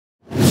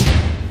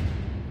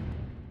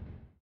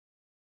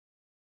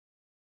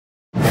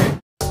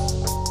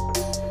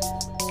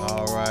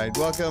right.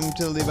 Welcome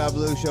to the Levi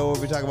Blue Show, where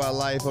we talk about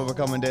life,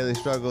 overcoming daily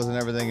struggles, and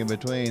everything in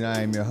between.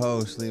 I am your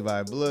host,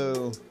 Levi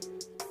Blue.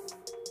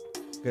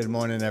 Good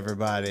morning,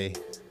 everybody.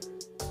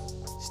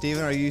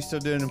 Steven, are you still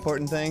doing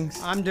important things?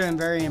 I'm doing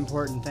very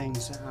important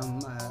things.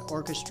 I'm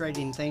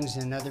orchestrating things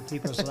in other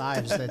people's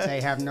lives that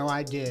they have no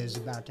idea is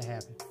about to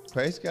happen.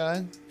 Praise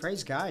God.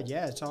 Praise God.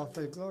 Yeah, it's all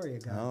for the glory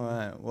of God. All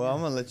right. Well,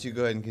 I'm going to let you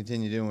go ahead and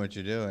continue doing what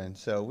you're doing.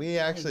 So we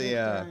actually...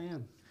 there I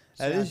am.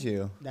 That is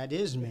you. That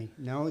is me.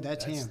 No,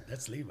 that's him.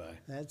 That's Levi.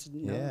 That's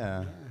no,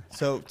 yeah.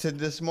 So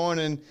this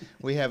morning,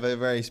 we have a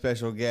very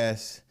special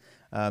guest.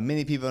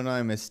 Many people know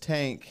him as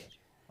Tank,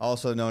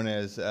 also known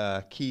as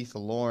Keith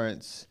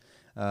Lawerence.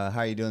 How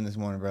are you doing this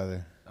morning,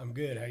 brother? I'm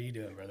good. How you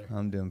doing, brother?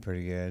 I'm doing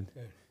pretty good.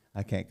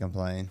 I can't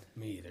complain.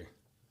 Me either.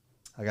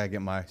 I got to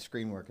get my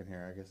screen working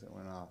here. I guess it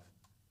went off.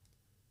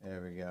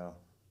 There we go.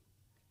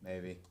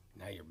 Maybe.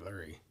 Now you're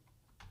blurry.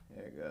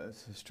 There it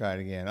goes. Let's try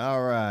it again.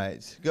 All right.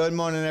 Good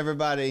morning,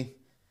 everybody.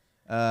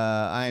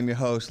 I am your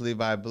host,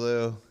 Levi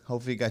Blue.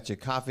 Hopefully you got your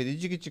coffee.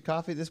 Did you get your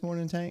coffee this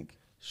morning, Tank?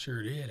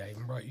 Sure did. I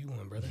even brought you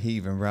one, brother. He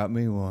even brought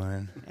me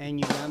one. And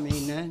you got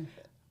me none?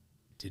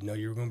 Didn't know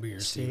you were going to be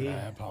here, See? Steve.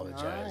 I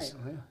apologize.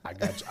 All right,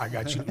 well. I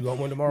got you. You want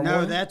one tomorrow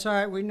morning? No, that's all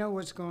right. We know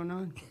what's going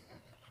on.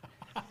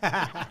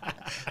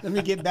 Let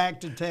me get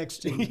back to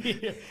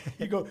texting. Yeah.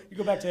 You go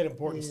back to that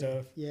important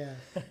stuff. Yeah.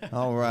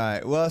 All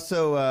right. Well,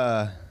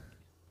 so,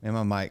 and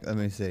my mic, let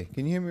me see.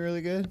 Can you hear me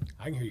really good?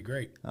 I can hear you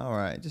great. All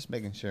right. Just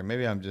making sure.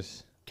 Maybe I'm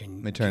just, Let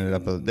me turn it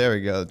up. There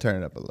we go.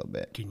 Turn it up a little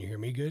bit. Can you hear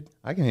me good?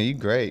 I can hear you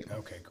great.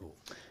 Okay, cool.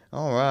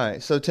 All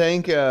right. So,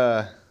 Tank,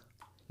 you're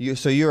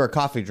a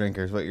coffee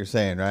drinker is what you're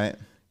saying, right?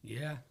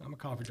 Yeah, I'm a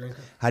coffee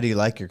drinker. How do you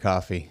like your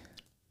coffee?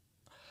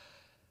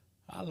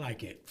 I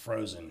like it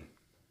frozen.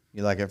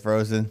 You like it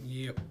frozen?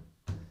 Yep.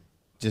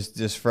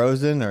 Just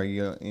frozen, or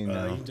you know? You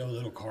can throw a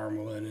little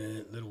caramel in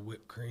it, little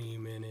whipped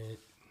cream in it,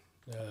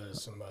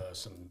 some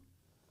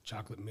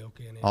chocolate milk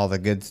in it. All the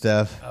good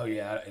stuff. Oh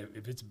yeah,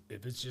 if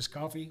it's just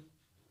coffee,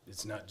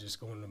 it's not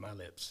just going to my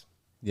lips.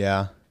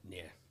 Yeah.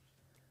 Yeah.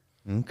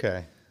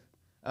 Okay.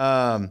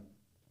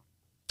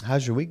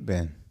 How's your week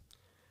been?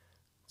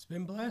 It's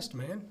been blessed,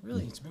 man.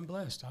 Really, it's been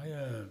blessed. I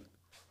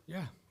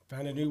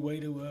found a new way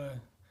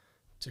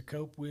to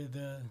cope with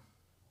the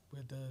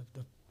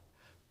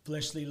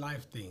fleshly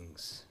life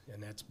things,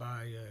 and that's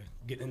by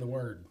getting in the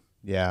Word.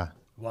 Yeah.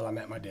 While I'm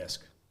at my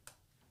desk.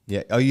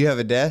 Yeah. Oh, you have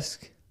a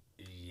desk?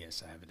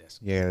 Yes, I have a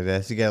desk. You got a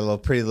desk. You got a little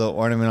pretty little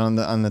ornament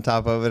on the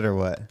top of it, or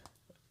what?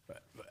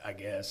 But I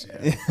guess,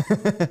 yeah.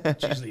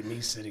 It's usually me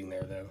sitting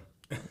there, though.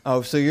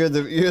 Oh, so you're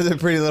the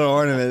pretty little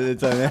ornament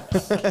that's on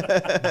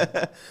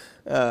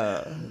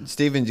there.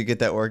 Steven, did you get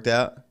that worked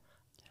out?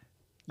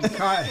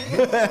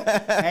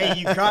 Hey,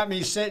 you caught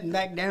me sitting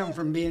back down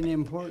from being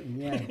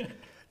important.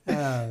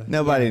 Yeah.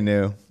 Nobody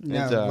knew.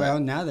 No, It's all right. well,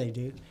 now they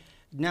do.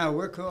 No,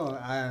 we're cool.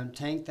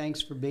 Tank,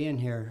 thanks for being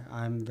here.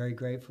 I'm very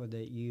grateful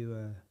that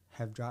you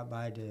have dropped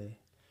by to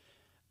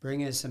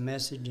bring us a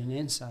message and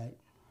insight,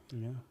 you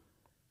know.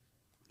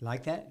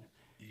 Like that?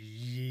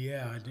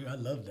 Yeah, I do. I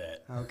love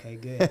that. Okay,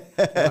 good.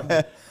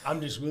 I'm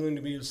just willing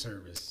to be of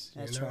service.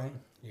 That's you know? right.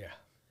 Yeah.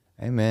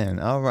 Amen.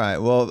 All right.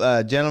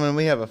 Well, gentlemen,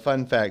 we have a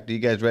fun fact. Are you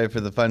guys ready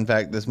for the fun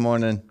fact this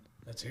morning?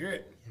 Let's hear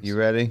it. You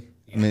ready?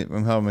 Yeah. Let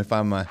me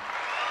find my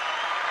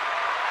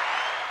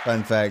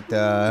fun fact.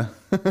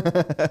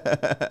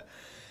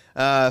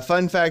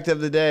 Fun fact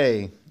of the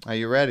day. Are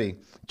you ready?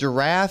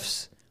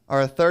 Giraffes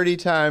are 30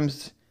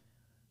 times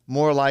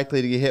more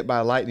likely to get hit by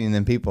lightning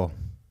than people.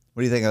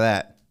 What do you think of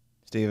that,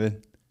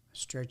 Steven?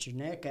 Stretch your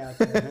neck out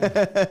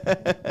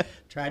there. Huh?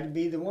 Try to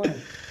be the one.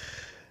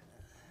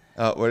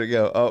 Oh, where'd it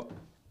go? Oh.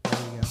 There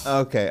you go.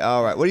 Okay.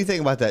 All right. What do you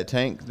think about that,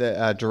 Tank?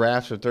 That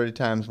giraffes are 30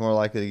 times more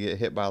likely to get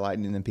hit by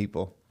lightning than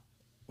people.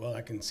 Well,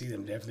 I can see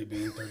them definitely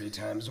being 30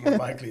 times more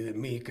likely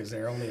than me because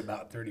they're only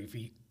about 30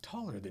 feet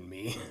taller than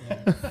me.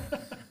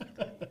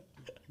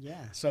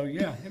 Yeah. So,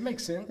 yeah, it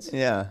makes sense.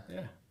 Yeah.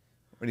 Yeah.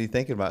 What are you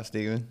thinking about,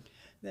 Steven?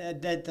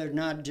 That they're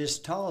not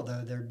just tall,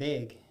 though. They're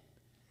big.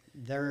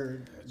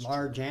 They're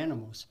large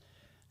animals.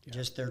 Yeah.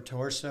 Just their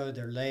torso,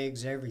 their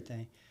legs,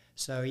 everything.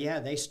 So, yeah,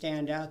 they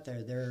stand out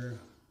there. They're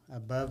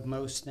above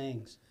most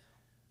things.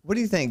 What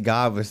do you think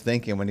God was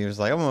thinking when he was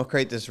like, I'm going to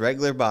create this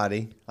regular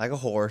body, like a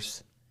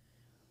horse.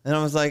 And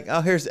I was like,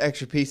 oh, here's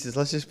extra pieces.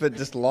 Let's just put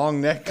this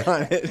long neck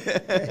on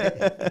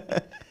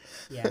it.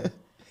 Yeah.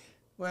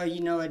 Well,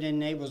 you know, it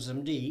enables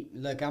them to eat.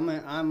 Look,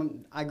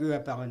 I grew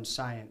up on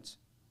science.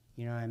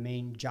 You know what I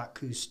mean? Jacques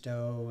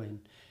Cousteau and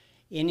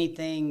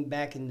anything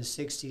back in the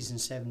 60s and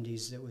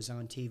 70s that was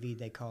on TV,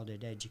 they called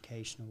it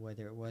educational,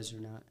 whether it was or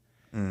not.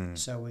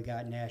 So we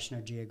got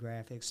National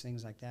Geographics,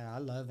 things like that. I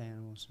love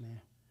animals,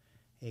 man.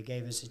 It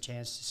gave us a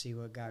chance to see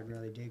what God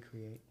really did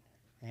create.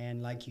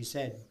 And like you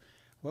said,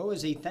 what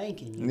was he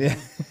thinking? You know?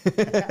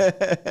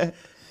 Yeah.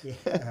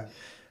 Yeah.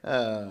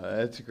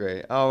 That's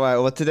great. All right.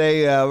 Well,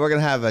 today we're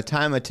going to have a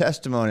time of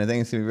testimony. I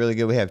think it's going to be really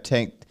good. We have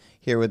Tank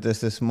here with us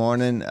this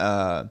morning.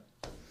 How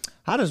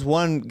does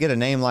one get a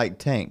name like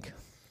Tank?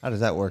 How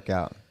does that work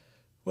out?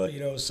 Well,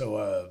 you know,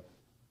 so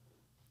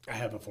I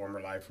have a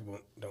former life we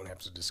don't have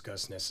to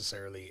discuss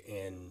necessarily.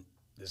 And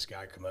this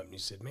guy come up and he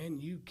said, "Man,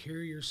 you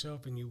carry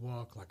yourself and you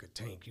walk like a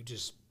tank. You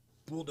just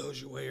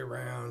bulldoze your way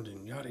around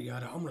and yada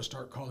yada. I'm gonna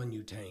start calling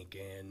you Tank."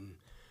 And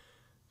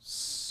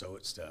so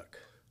it stuck.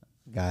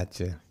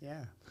 Gotcha.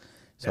 Yeah.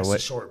 So That's what,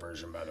 the short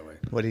version, by the way.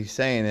 what he's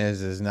saying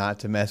is not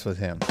to mess with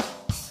him.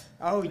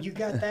 Oh, you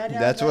got that out?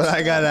 That's what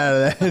I got out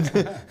of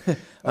that.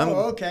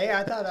 Oh, okay.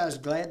 I thought I was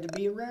glad to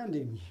be around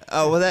him.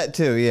 Oh, well, that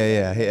too.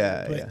 Yeah.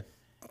 But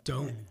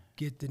don't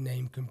get the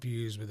name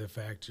confused with the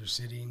fact you're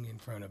sitting in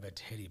front of a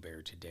teddy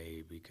bear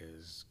today,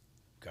 because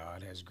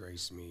God has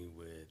graced me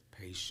with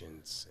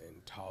patience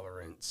and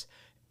tolerance,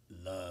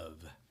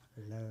 love,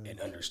 and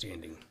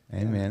understanding.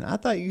 Amen. I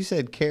thought you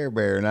said Care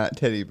Bear, not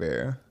teddy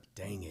bear.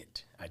 Dang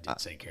it. I did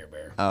say Care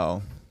Bear.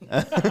 Oh.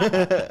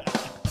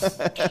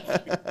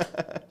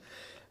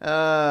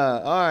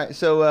 All right.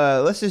 So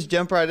let's just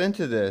jump right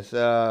into this.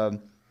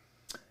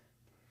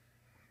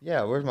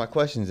 Yeah, where's my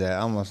questions at? I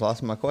almost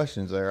lost my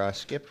questions there. I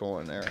skipped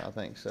one there, I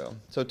think so.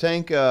 So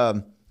Tank,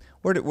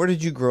 where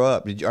did you grow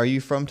up? Are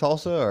you from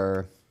Tulsa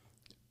or?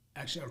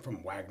 Actually, I'm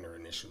from Wagner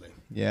initially.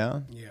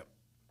 Yeah. Yep.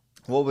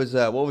 What was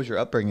your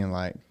upbringing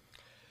like?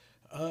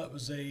 It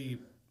was a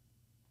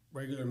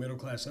regular middle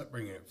class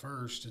upbringing at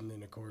first, and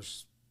then of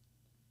course,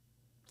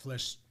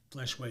 flesh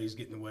ways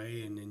get in the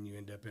way, and then you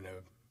end up in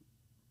a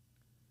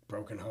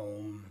broken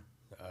home.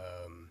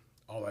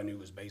 All I knew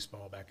was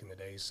baseball back in the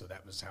day, so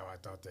that was how I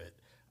thought that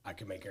I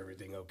could make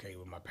everything okay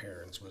with my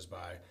parents, was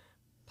by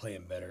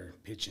playing better,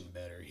 pitching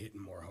better,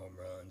 hitting more home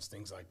runs,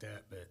 things like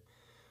that. But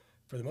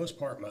for the most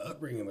part, my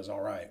upbringing was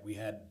all right. We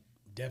had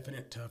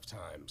definite tough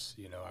times.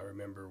 You know, I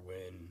remember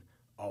when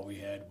all we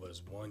had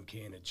was one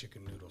can of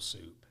chicken noodle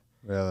soup.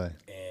 Really?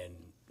 And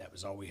that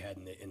was all we had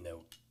in the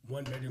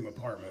one-bedroom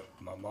apartment,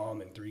 my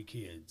mom and 3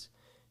 kids.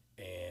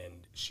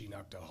 And she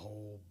knocked a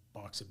whole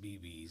box of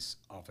BBs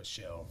off a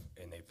shelf,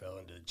 and they fell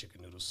into the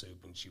chicken noodle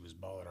soup, and she was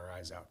bawling her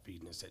eyes out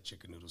feeding us that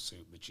chicken noodle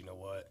soup. But you know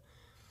what?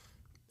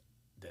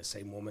 That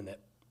same woman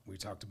that we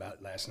talked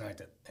about last night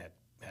that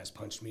has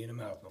punched me in the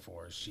mouth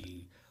before,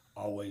 she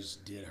always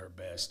did her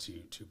best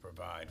to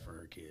provide for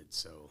her kids.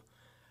 So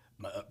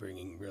my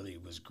upbringing really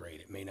was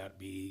great. It may not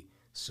be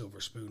silver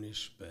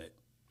spoonish, but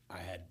I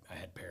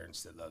had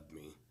parents that loved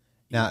me.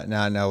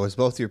 Now, was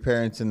both your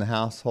parents in the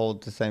household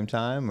at the same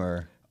time,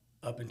 or?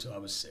 Up until I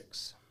was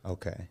 6.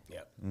 Okay.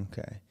 Yep.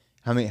 Okay.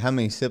 How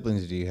many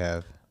siblings do you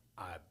have?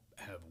 I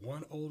have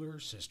one older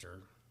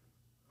sister,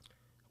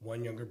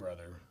 one younger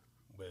brother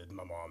with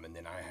my mom, and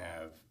then I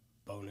have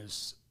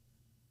bonus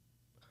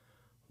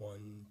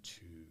 1,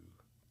 2,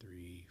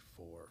 3,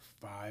 4,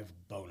 5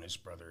 bonus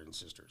brother and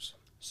sisters.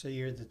 So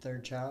you're the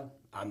third child?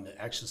 I'm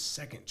the actual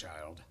second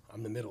child.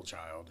 I'm the middle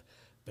child,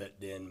 but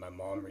then my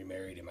mom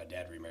remarried and my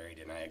dad remarried,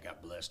 and I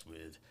got blessed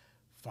with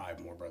 5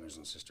 more brothers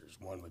and sisters,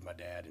 1 with my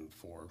dad and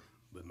 4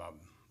 with my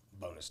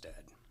bonus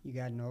dad. You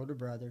got an older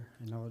brother,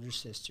 an older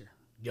sister.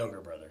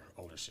 Younger brother,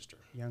 older sister.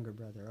 Younger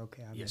brother.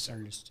 Okay, I Yes, sir.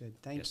 misunderstood.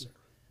 Thank Yes, you. sir.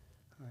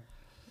 All right.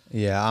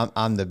 Yeah,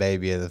 I'm the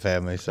baby of the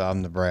family, so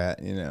I'm the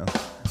brat, you know.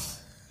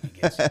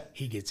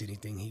 He gets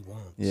anything he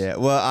wants. Yeah,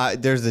 well,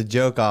 there's a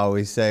joke I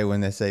always say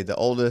when they say the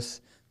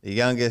oldest, the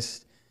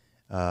youngest,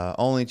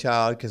 only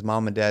child, because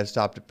mom and dad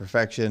stopped at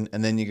perfection,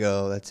 and then you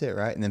go, that's it,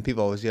 right? And then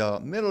people always yell,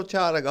 middle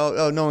child. I go,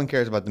 oh, no one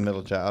cares about the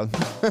middle child.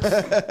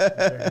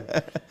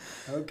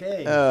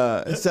 Okay.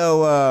 I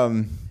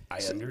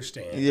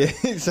understand. Yeah.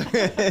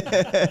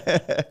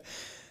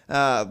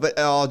 But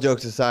all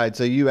jokes aside,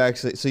 so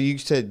you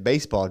said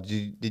baseball.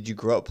 Did you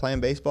grow up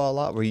playing baseball a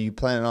lot? Were you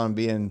planning on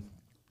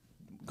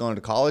going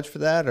to college for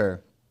that,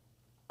 or?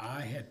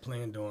 I had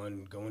planned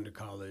on going to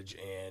college,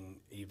 and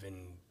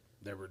even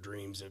there were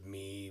dreams of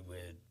me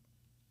with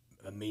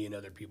me and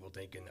other people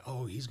thinking,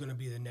 oh, he's going to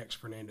be the next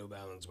Fernando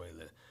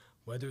Valenzuela.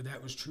 Whether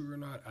that was true or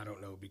not, I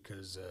don't know,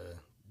 because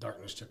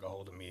darkness took a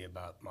hold of me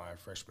about my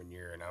freshman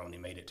year, and I only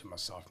made it to my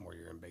sophomore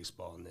year in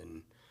baseball, and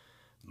then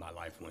my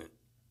life went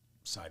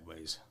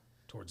sideways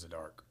towards the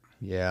dark.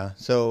 Yeah.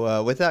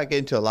 So without getting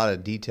into a lot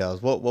of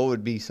details, what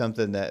would be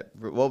something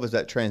what was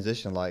that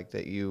transition like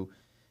that you,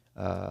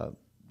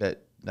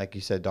 that like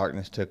you said,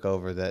 darkness took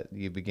over, that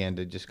you began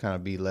to just kind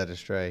of be led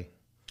astray?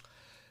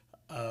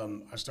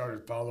 I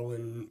started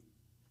following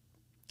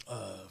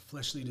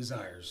fleshly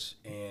desires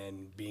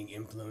and being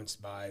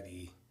influenced by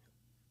the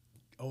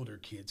older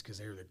kids, because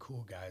they were the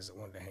cool guys that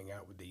wanted to hang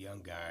out with the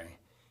young guy,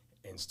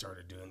 and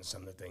started doing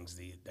some of the things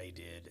they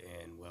did.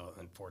 And, well,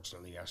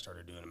 unfortunately, I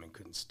started doing them and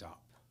couldn't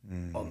stop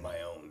on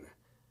my own,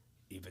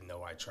 even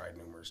though I tried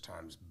numerous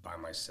times by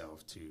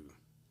myself to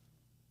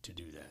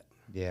do that.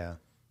 Yeah.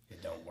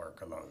 It don't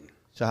work alone.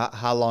 So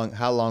how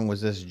long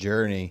was this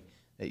journey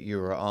that you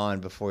were on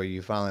before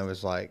you finally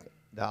was like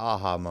the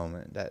aha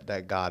moment,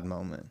 that God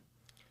moment?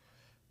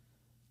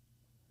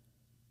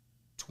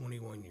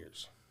 21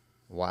 years.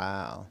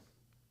 Wow.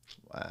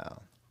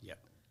 Yep.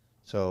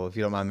 So if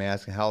you don't mind me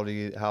asking, how old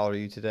are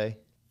you today?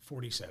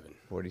 47.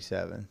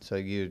 47. So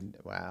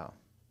wow.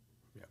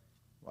 Yep.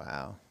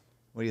 Wow.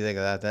 What do you think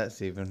about that,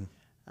 Stephen?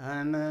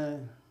 I'm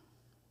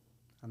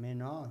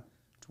in awe.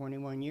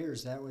 21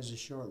 years, that was a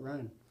short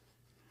run.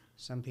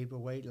 Some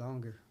people wait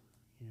longer,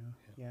 you know.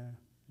 Yeah,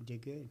 you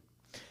did good.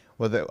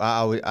 Well,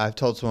 I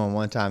told someone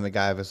one time, a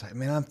guy was like,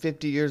 man, I'm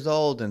 50 years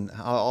old and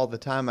all the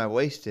time I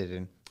wasted.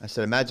 And I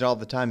said, imagine all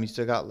the time you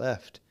still got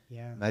left.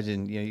 Yeah.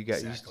 Imagine,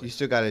 Exactly. you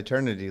still got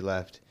eternity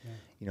left.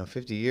 Yeah.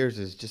 50 years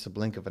is just a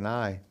blink of an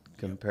eye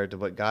compared to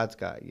what God's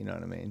got, you know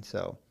what I mean?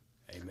 So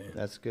Amen.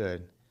 that's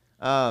good.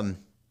 So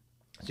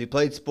you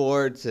played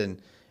sports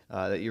and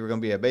that you were going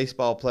to be a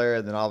baseball player,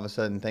 and then all of a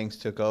sudden things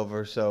took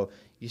over. So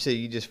you said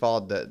you just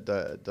followed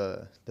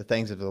the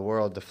things of the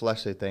world, the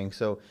fleshly things.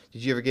 So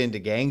did you ever get into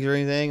gangs or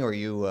anything, or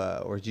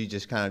did you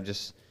just kind of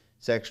just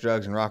sex,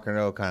 drugs, and rock and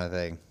roll kind of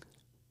thing?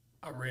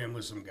 I ran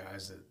with some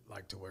guys that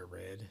like to wear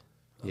red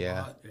a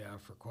lot,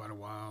 for quite a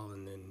while,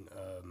 and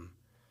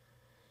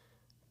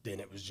then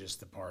it was just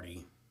the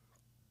party.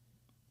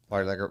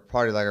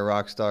 Party like a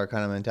rock star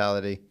kind of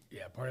mentality.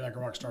 Yeah, party like a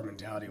rock star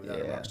mentality without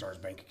a rock star's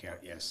bank account.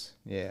 Yes.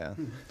 Yeah.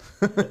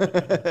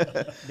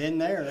 Been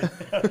there.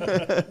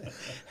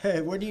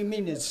 What do you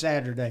mean it's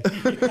Saturday?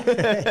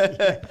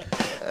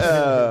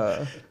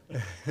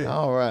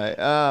 All right.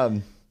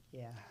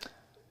 Yeah.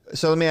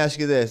 So let me ask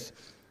you this: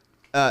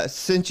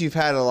 since you've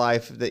had a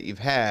life that you've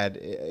had,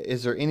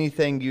 is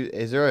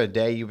there a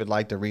day you would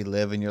like to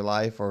relive in your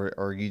life,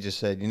 or you just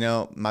said,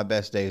 my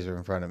best days are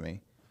in front of me?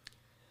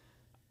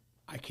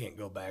 I can't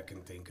go back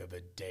and think of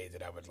a day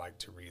that I would like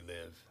to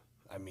relive.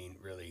 I mean,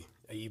 really,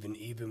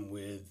 even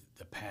with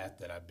the path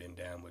that I've been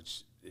down,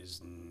 which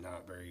is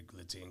not very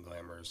glitzy and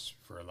glamorous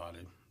for a lot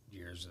of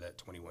years, of that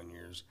 21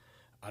 years,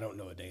 I don't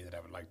know a day that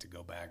I would like to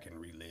go back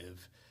and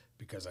relive,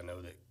 because I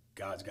know that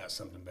God's got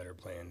something better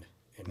planned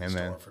in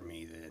store for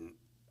me than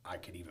I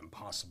could even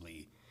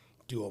possibly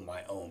do on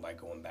my own by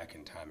going back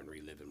in time and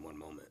reliving one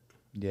moment.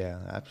 Yeah,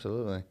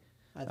 absolutely.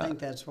 I think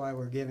that's why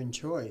we're given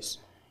choice,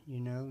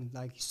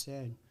 like you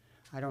said.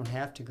 I don't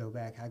have to go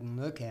back. I can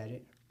look at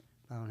it.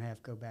 I don't have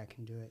to go back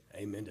and do it.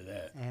 Amen to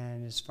that.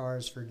 And as far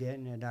as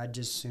forgetting it, I'd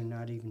just soon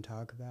not even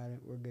talk about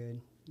it. We're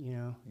good,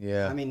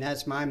 Yeah. I mean,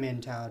 that's my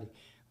mentality.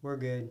 We're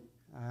good.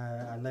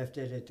 I left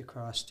it at the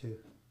cross too,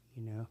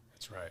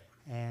 That's right.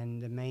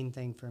 And the main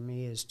thing for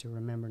me is to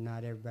remember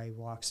not everybody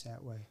walks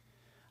that way.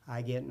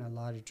 I get in a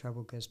lot of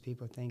trouble because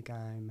people think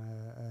I'm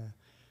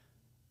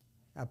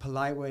a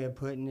polite way of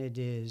putting it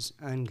is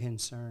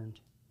unconcerned.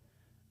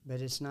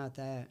 But it's not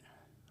that.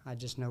 I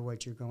just know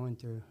what you're going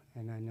through,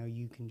 and I know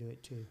you can do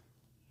it too. You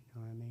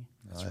know what I mean?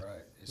 That's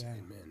right. It's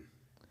amen.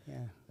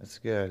 Yeah. That's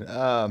good.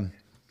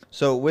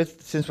 So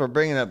since we're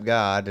bringing up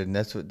God, and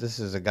this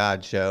is a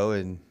God show,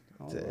 and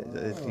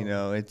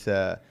it's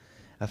a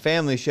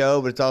family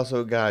show, but it's also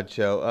a God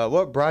show.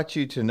 What brought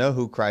you to know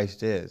who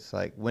Christ is?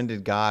 Like, when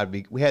did God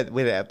we had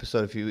an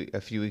episode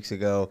a few weeks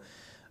ago.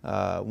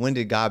 When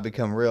did God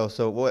become real?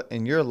 So what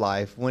in your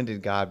life? When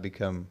did God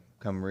become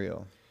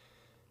real?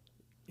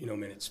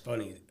 Man, it's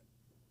funny.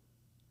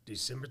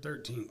 December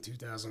 13th,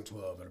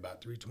 2012, at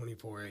about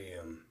 3:24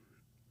 a.m.,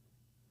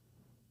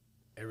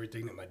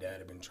 everything that my dad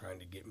had been trying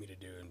to get me to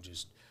do and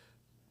just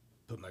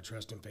put my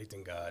trust and faith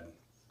in God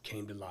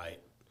came to light,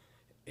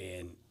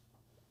 and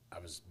I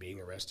was being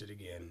arrested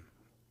again.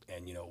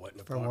 And, it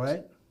wasn't a For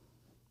what?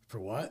 For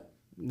what?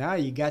 No,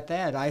 you got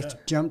that. I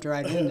jumped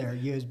right in there.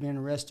 You was being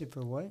arrested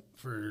for what?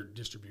 For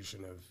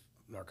distribution of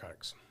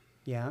narcotics.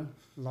 Yeah.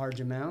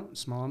 Large amount?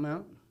 Small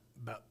amount?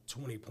 About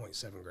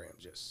 20.7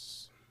 grams,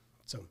 yes.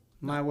 So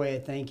my way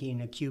of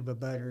thinking, a cube of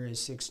butter is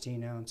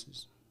 16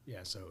 ounces.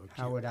 Yeah, so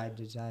how would I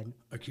decide?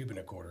 A cube and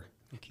a quarter.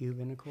 A cube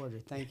and a quarter.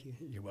 Thank you.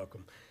 You're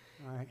welcome.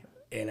 All right.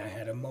 And I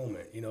had a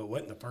moment. It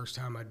wasn't the first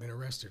time I'd been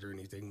arrested or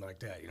anything like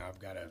that. I've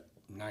got a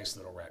nice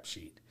little rap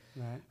sheet.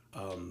 Right.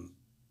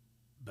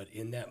 But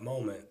in that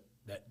moment,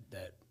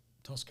 that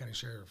Tulsa County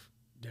Sheriff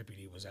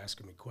deputy was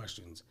asking me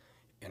questions,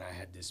 and I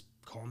had this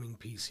calming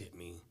peace hit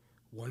me.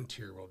 One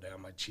tear rolled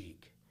down my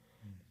cheek,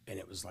 and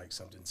it was like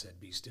something said,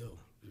 "Be still.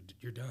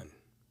 You're done."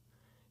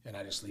 And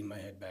I just leaned my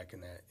head back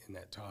in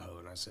that Tahoe,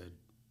 and I said,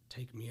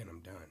 "Take me, and I'm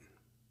done."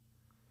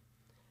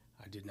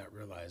 I did not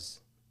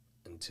realize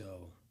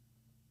until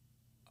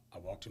I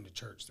walked into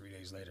church 3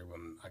 days later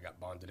when I got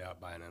bonded out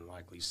by an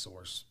unlikely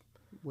source.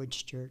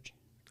 Which church?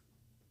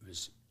 It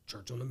was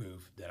Church on the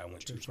Move that I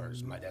went to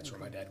first. That's where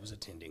my dad was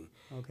attending.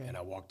 Okay. And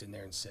I walked in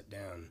there and sat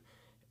down,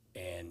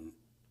 and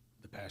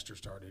the pastor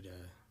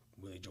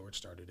Willie George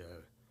started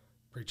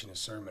preaching a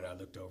sermon. I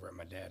looked over at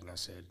my dad and I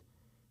said,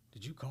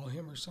 "Did you call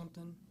him or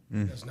something?"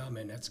 He goes, "No,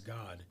 man, that's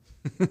God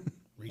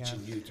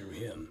reaching you through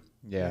him."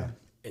 Yeah.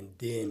 And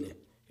then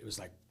it was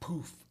like,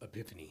 poof,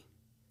 epiphany.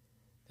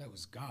 That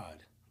was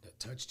God that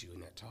touched you in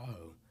that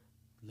Tahoe,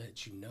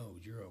 let you know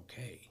you're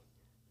okay.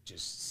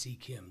 Just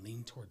seek him,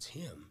 lean towards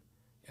him,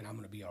 and I'm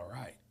going to be all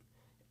right.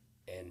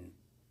 And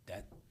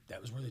that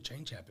was where the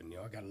change happened.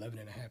 I got 11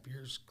 and a half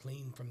years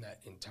clean from that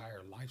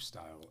entire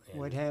lifestyle. And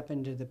what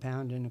happened to the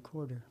pound and a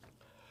quarter?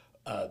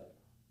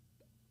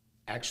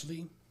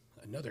 Actually,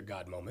 another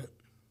God moment.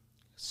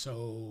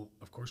 So,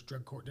 of course,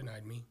 drug court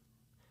denied me.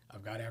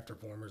 I've got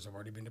afterformers. I've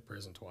already been to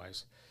prison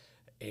twice.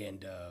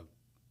 And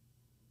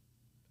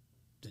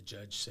the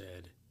judge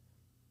said,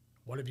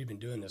 what have you been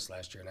doing this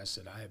last year? And I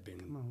said,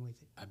 Come on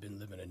with it. I've been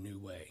living a new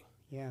way.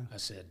 Yeah. I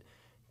said,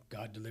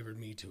 God delivered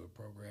me to a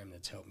program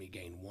that's helped me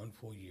gain 1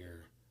 full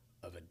year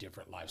of a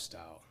different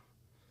lifestyle.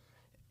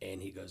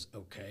 And he goes,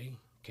 okay,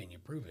 can you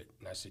prove it?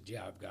 And I said,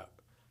 yeah, I've got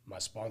my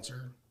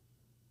sponsor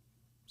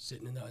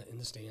sitting in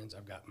the stands.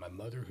 I've got my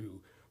mother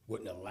who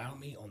wouldn't allow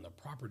me on the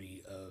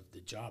property of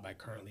the job I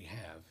currently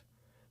have,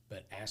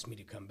 but asked me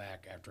to come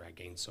back after I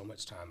gained so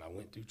much time. I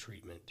went through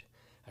treatment.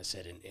 I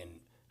said, and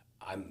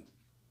I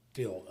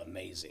feel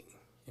amazing.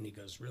 And he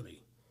goes,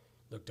 really?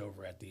 Looked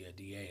over at the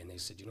DA, and they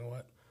said, you know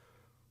what?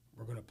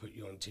 We're going to put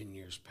you on 10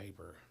 years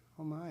paper.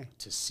 Oh, my.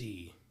 To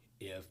see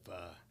if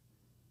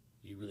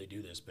you really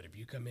do this. But if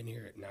you come in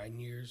here at 9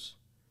 years,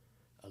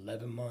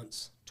 11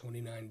 months,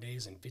 29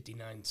 days, and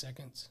 59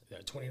 seconds,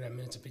 29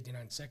 minutes and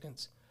 59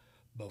 seconds,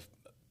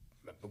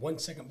 1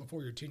 second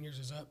before your 10 years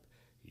is up,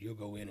 you'll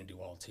go in and do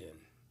all 10.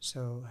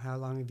 So how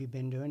long have you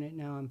been doing it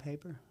now on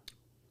paper?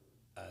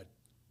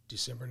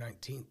 December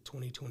 19th,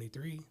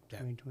 2023,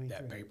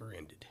 that paper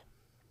ended.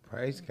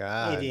 Praise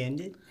God. It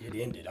ended? It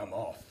ended. I'm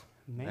off.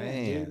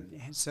 Man.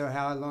 Dude. So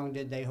how long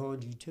did they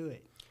hold you to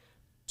it?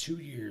 2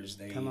 years.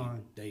 Come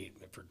on.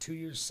 For 2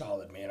 years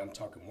solid, man. I'm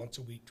talking once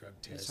a week drug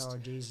test. It's all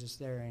Jesus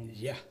there, ain't it?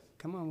 Yeah.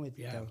 Come on with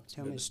it, though.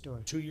 Tell me a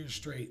story. 2 years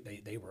straight,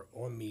 they were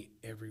on me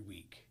every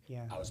week.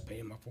 Yeah. I was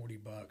paying my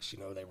 $40. You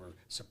know, they were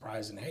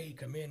surprising. Hey,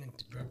 come in and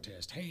drug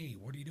test. Hey,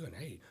 what are you doing?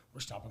 Hey, we're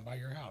stopping by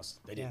your house.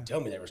 They didn't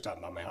tell me they were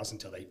stopping by my house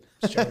until they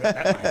showed up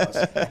at my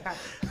house.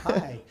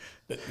 Hi.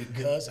 But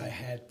because I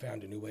had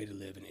found a new way to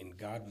live, and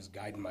God was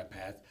guiding my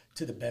path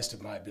to the best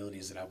of my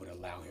abilities that I would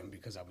allow him,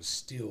 because I was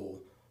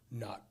still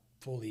not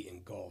fully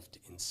engulfed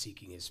in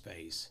seeking his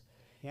face.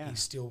 Yeah. He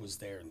still was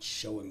there and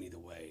showing me the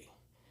way.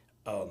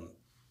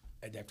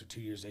 And after 2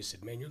 years, they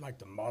said, man, you're like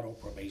the model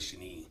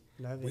probationee.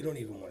 Love We it. don't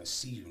even want to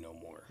see you no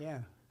more. Yeah.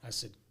 I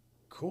said,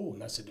 cool.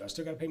 And I said, do I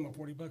still got to pay my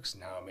 $40?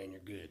 Nah, man, you're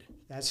good.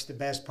 That's the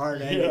best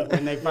part, ain't it?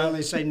 When they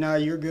finally say, no,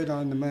 you're good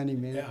on the money,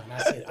 man. Yeah, and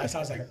I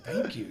was like,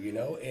 thank you, you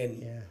know.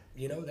 And,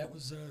 you know, that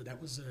was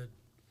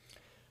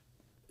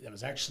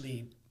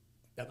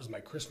my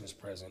Christmas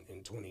present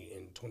in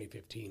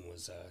 2015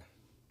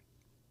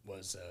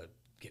 was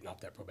getting off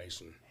that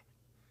probation.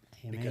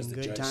 Hey, because man,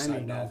 the good judge timing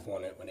signed now. off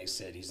on it when they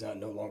said he's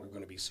no longer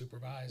going to be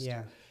supervised.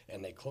 Yeah.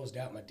 And they closed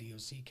out my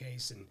DOC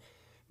case. And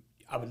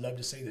I would love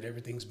to say that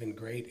everything's been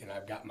great and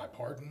I've got my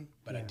pardon,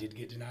 but I did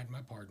get denied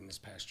my pardon this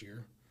past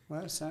year.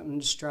 Well, something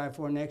to strive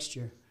for next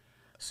year.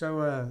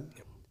 So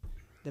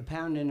the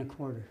pound and a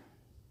quarter.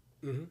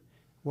 Mm-hmm.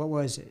 What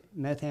was it?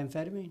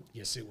 Methamphetamine?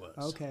 Yes, it was.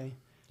 Okay.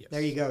 Yes.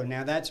 There you go.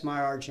 Now that's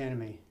my arch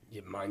enemy.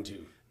 Yeah, mine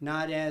too.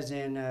 Not as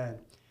in,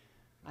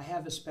 I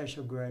have a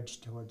special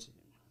grudge towards it.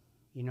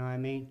 You know what I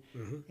mean?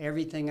 Mm-hmm.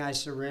 Everything I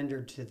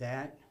surrendered to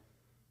that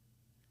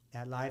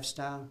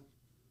lifestyle,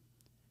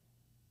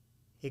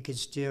 it could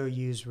still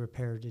use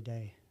repair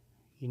today.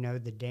 You know,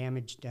 the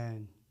damage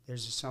done.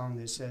 There's a song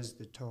that says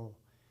the toll.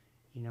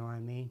 You know what I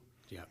mean?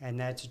 Yeah. And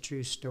that's a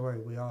true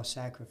story. We all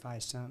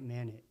sacrifice something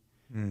in it.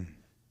 Mm.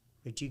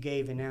 But you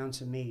gave an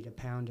ounce of meat, a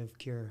pound of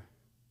cure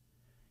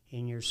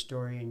in your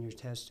story and your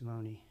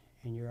testimony.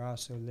 And you're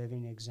also a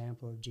living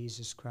example of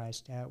Jesus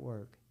Christ at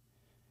work.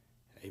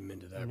 Amen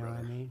to that, You know brother.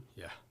 what I mean?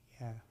 Yeah.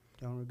 Yeah.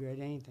 Don't regret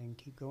anything.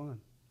 Keep going.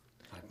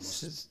 I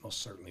most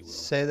certainly will.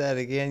 Say that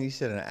again. You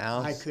said an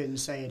ounce. I couldn't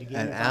say it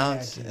again. An if I had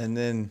ounce, to. and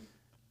then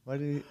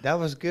that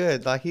was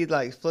good. Like he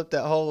flipped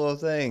that whole little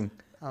thing.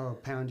 Oh, a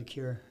pound of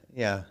cure.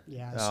 Yeah.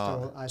 Yeah,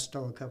 Oh. I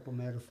stole a couple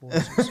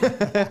metaphors.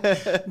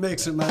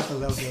 Mix them up a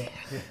little bit.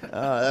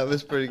 That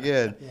was pretty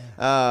good.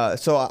 Yeah.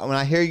 So when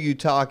I hear you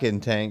talking,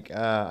 Tank,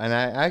 and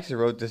I actually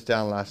wrote this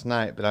down last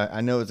night, but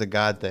I know it's a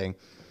God thing.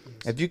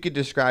 If you could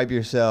describe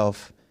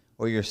yourself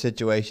or your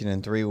situation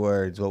in 3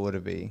 words, what would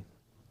it be?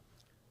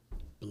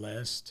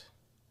 Blessed,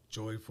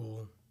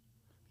 joyful,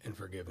 and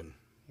forgiven.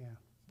 Yeah.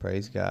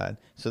 Praise God.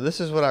 So this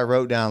is what I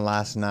wrote down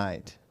last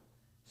night.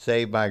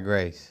 Saved by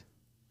grace.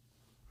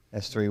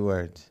 That's 3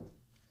 words.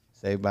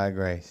 Saved by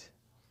grace.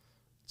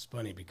 It's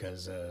funny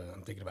because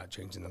I'm thinking about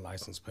changing the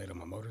license plate on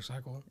my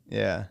motorcycle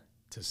Yeah.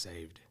 to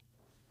saved.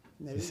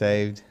 There You you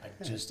saved. I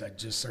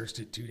just searched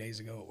it 2 days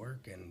ago at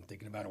work and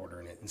thinking about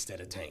ordering it instead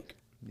of tank.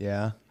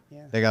 Yeah.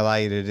 Yeah. They're going to allow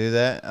you to do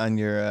that on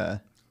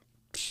your,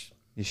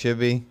 you should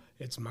be.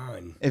 It's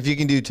mine. If you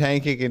can do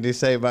tank, you can do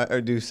save,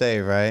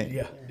 right?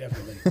 Yeah,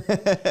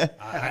 definitely.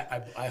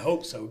 I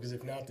hope so, because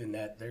if not, then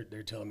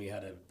they're telling me how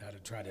to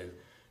try to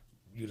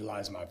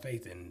utilize my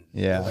faith, and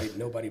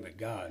nobody but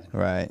God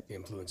Right.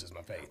 influences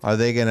my faith. Are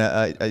they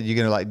gonna? Are you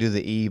gonna do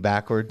the E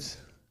backwards?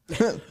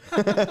 Would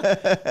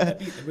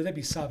that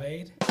be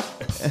saved?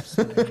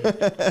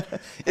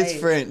 It's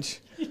French.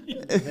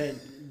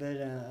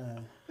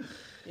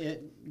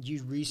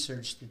 You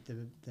researched that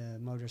the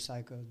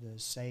motorcycle, the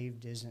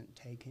saved, isn't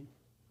taken.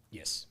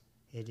 Yes.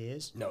 It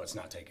is? No, it's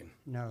not taken.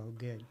 No,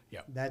 good.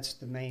 Yep. That's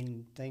the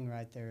main thing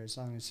right there, as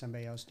long as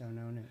somebody else don't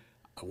own it.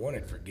 I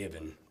wanted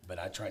forgiven, but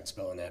I tried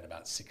spelling that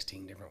about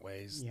 16 different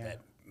ways. Yeah. That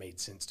made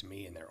sense to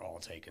me, and they're all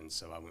taken.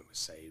 So I went with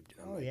Saved.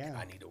 And I'm yeah.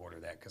 I need to order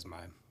that because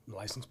my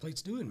license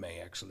plate's due in May,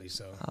 actually.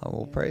 So Oh,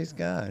 well, praise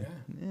God.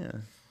 Yeah.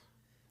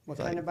 What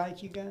kind of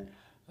bike you got?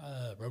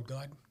 Road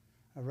Glide.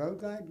 A Road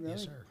Glide, really?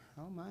 Yes, sir.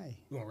 Oh, my.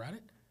 You want to ride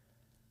it?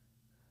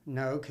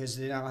 No, because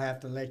then I'll have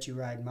to let you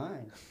ride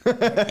mine.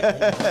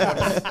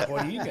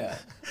 What do you got?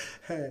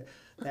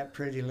 That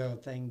pretty little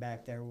thing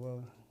back there,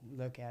 we'll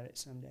look at it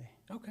someday.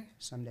 Okay.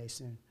 Someday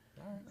soon.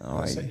 All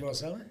right. You want to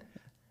sell it?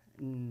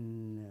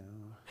 No.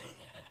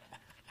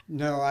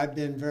 No, I've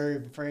been very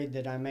afraid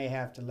that I may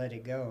have to let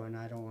it go, and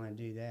I don't want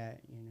to do that,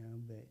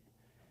 but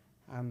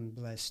I'm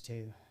blessed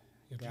too.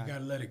 If you got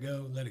to let it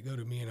go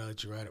to me, and I'll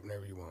let you ride it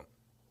whenever you want.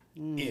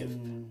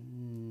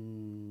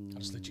 I'll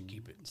just let you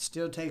keep it.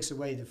 Still takes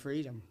away the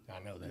freedom. I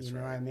know that's right. You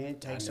know what I mean?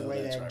 It takes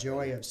away that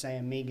joy of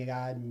saying, me,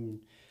 God, and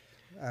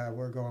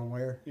we're going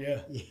where?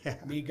 Yeah. Yeah.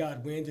 Me,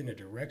 God, wind in a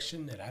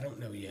direction that I don't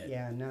know yet.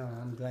 Yeah, no,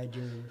 I'm glad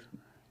you're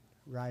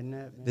riding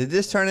up. Man. Did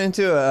this turn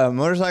into a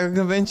motorcycle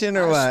convention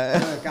or what?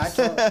 Look,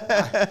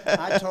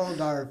 I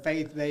told our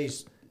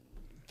faith-based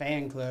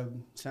fan club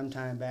some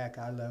time back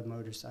I love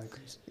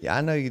motorcycles. Yeah,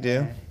 I know you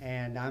do.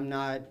 And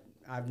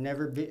I've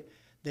never been,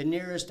 the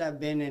nearest I've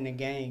been in a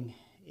gang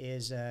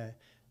is to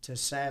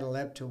saddle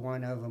up to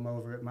one of them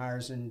over at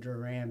Myers and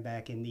Duran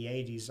back in the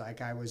 80s like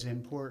I was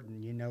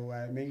important, you know what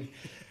I mean?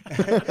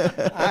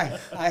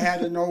 I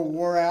had an old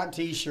wore-out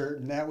T-shirt,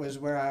 and that was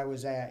where I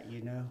was at,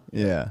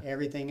 Yeah.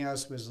 Everything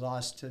else was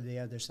lost to the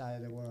other side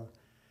of the world.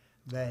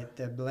 But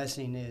the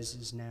blessing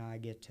is now I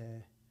get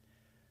to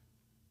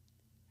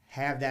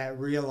have that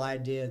real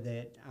idea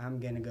that I'm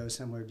going to go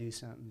somewhere, do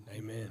something.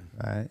 Amen.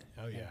 Right.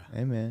 Oh, yeah.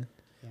 Amen.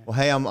 Yeah. Well,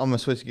 hey, I'm gonna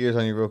switch gears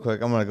on you real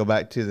quick. I'm gonna go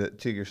back to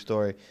your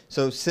story.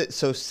 So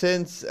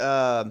since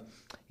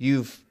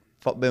you've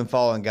been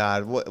following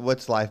God,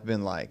 what's life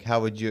been like? How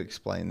would you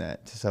explain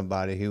that to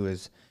somebody who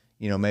is,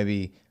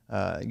 maybe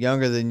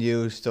younger than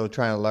you, still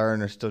trying to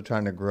learn or still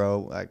trying to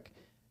grow? Like,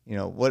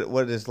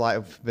 what has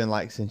life been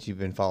like since you've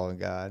been following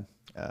God?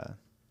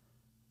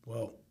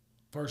 Well,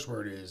 first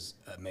word is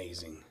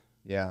amazing.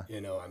 Yeah.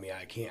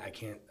 I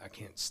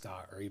can't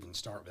stop or even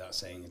start without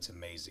saying it's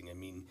amazing.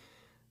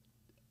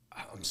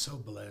 I'm so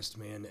blessed,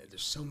 man.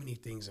 There's so many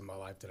things in my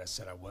life that I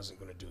said I wasn't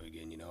going to do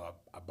again.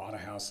 I bought a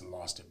house and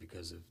lost it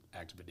because of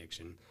active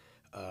addiction.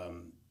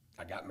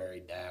 I got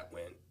married. That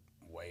went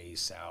way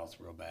south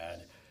real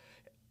bad.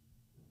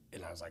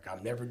 And I was like,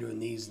 I'm never doing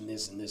these and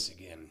this and this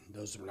again.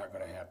 Those are not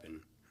going to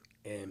happen.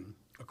 And,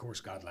 of course,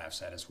 God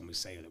laughs at us when we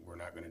say that we're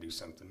not going to do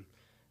something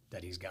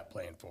that he's got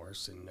planned for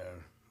us. And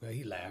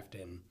he laughed.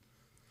 And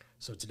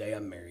so today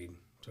I'm married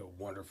to a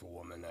wonderful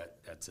woman.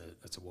 That's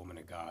a woman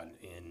of God.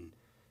 And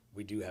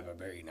we do have a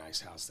very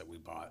nice house that we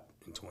bought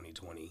in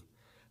 2020.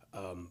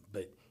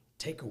 But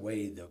take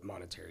away the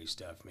monetary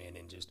stuff, man,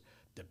 and just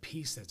the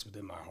peace that's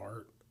within my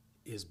heart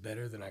is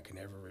better than I can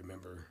ever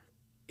remember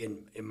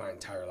in my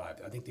entire life.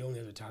 I think the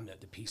only other time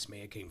that the peace may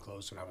have came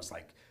close when I was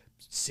like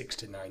 6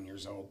 to 9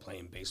 years old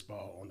playing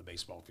baseball on the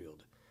baseball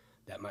field.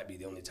 That might be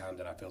the only time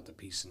that I felt the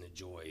peace and the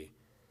joy.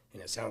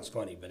 And it sounds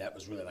funny, but that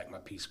was really like my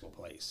peaceful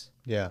place.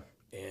 Yeah.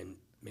 And,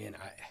 man,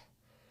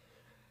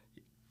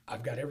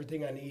 I've got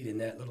everything I need in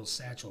that little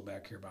satchel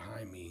back here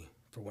behind me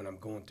for when I'm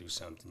going through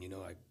something.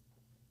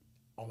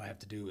 All I have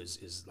to do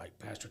is like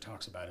Pastor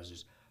talks about, is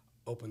just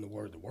open the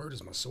Word. The Word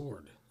is my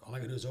sword. All I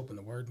got to do is open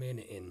the Word,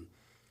 man, and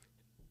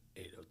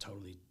it'll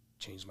totally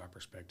change my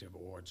perspective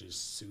or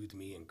just soothe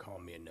me and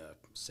calm me enough.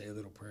 Say a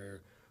little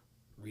prayer,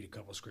 read a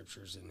couple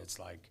scriptures, and it's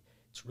like,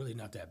 it's really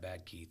not that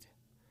bad, Keith.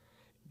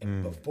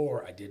 And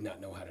before, I did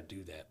not know how to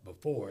do that.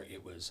 Before,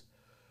 it was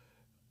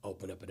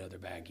open up another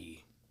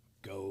baggie,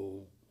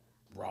 go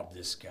rob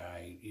this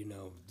guy,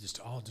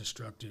 just all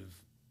destructive,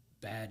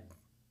 bad,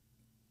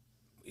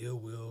 ill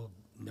will,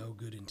 no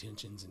good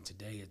intentions. And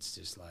today it's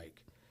just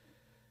like,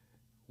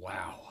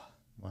 wow.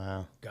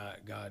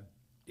 God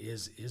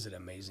is it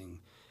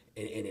amazing.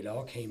 And it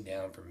all came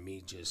down from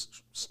me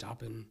just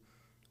stopping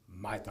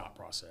my thought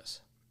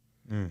process.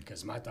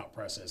 Because my thought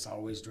process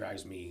always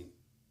drives me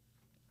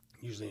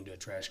usually into a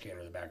trash can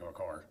or the back of a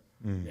car.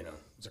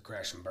 It's a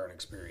crash and burn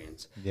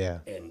experience. Yeah.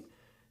 And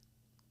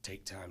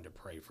take time to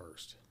pray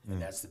first.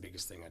 And that's the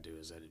biggest thing I do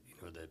is that,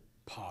 the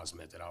pause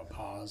method. I'll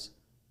pause,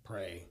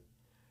 pray,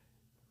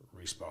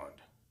 respond.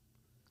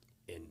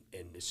 And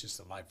it's just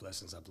the life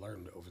lessons I've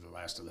learned over the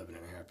last 11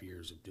 and a half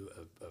years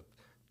of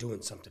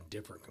doing something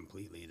different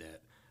completely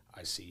that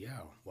I see,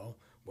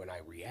 when I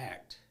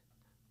react,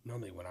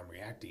 normally when I'm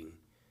reacting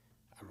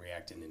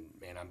and,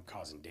 man, I'm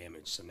causing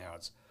damage. So now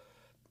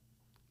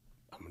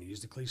I'm going to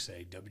use the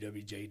cliche,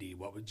 WWJD,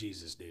 what would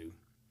Jesus do?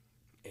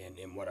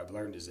 And what I've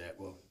learned is that,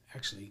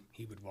 actually,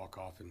 he would walk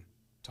off and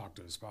talk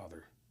to his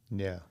Father.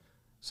 Yeah.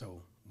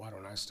 So why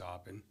don't I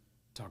stop and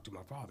talk to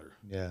my Father?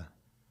 Yeah.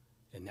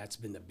 And that's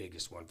been the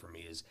biggest one for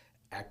me, is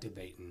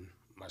activating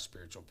my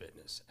spiritual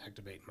fitness,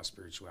 activating my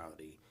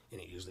spirituality.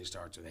 And it usually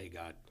starts with, hey,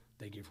 God,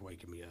 thank you for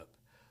waking me up.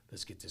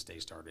 Let's get this day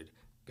started.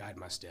 Guide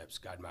my steps,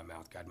 guide my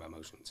mouth, guide my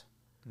emotions.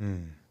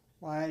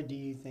 Why do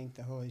you think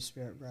the Holy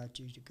Spirit brought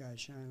you to God's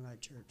Shining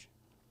Light Church?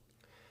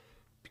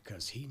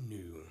 because he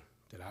knew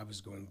that I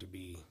was going to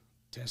be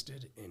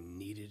tested and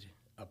needed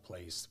a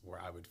place where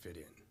I would fit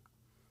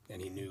in.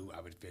 And he knew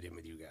I would fit in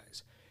with you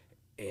guys.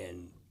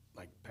 And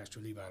like Pastor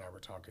Levi and I were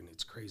talking,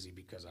 it's crazy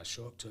because I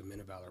show up to a Men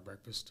of Valor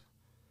breakfast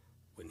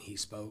when he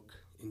spoke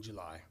in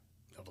July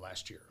of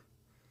last year.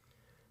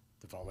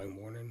 The following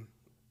morning,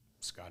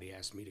 Scotty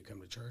asked me to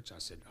come to church. I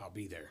said, I'll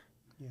be there.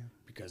 Yeah.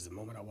 Because the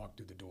moment I walked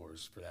through the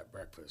doors for that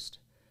breakfast,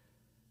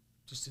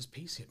 just this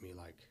peace hit me,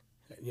 like,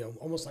 you know,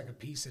 almost like a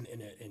peace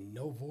in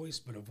no voice,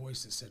 but a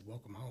voice that said,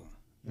 welcome home.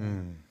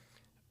 Mm.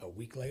 A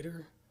week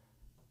later,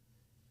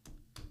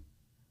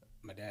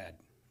 my dad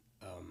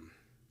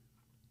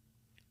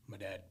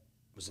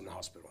was in the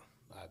hospital.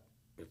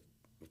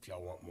 If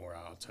y'all want more,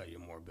 I'll tell you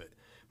more, but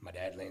my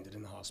dad landed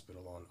in the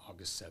hospital on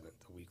August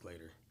 7th, a week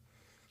later.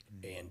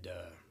 And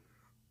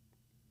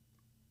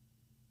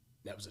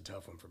that was a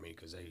tough one for me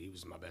because he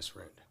was my best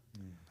friend.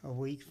 A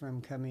week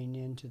from coming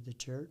into the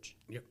church?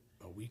 Yep,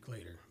 a week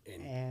later.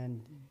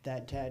 And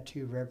that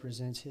tattoo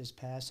represents his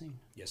passing?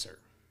 Yes, sir.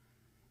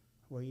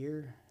 What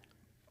year?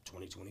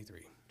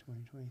 2023.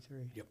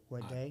 2023. Yep.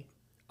 What day?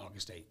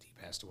 August 8th, he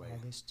passed away.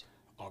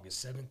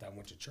 August 7th, I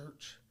went to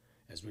church.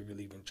 As we were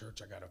leaving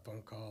church, I got a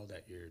phone call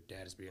that your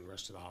dad is being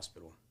rushed to the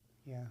hospital.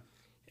 Yeah.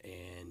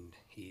 And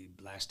he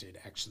blasted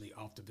actually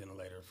off the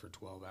ventilator for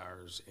 12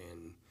 hours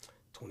and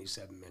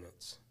 27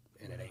 minutes.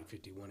 And at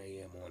 8:51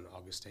 a.m. on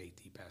August 8th,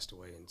 he passed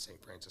away in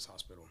St. Francis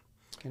Hospital.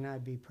 Can I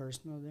be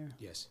personal there?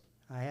 Yes.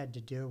 I had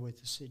to deal with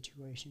the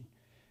situation.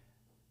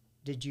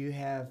 Did you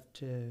have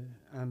to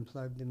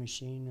unplug the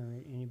machine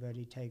or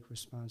anybody take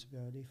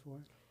responsibility for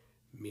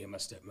it? Me and my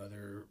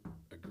stepmother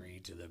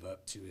agreed to live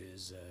up to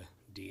his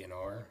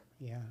DNR.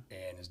 Yeah.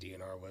 And his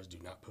DNR was, do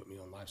not put me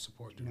on life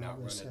support. Do not not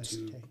run a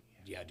tube.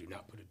 Yeah, Do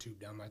not put a tube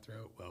down my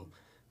throat. Well,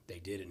 they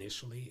did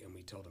initially, and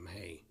we told him,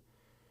 hey,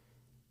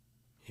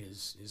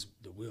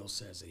 the will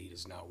says that he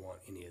does not want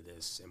any of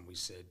this. And we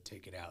said,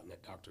 take it out. And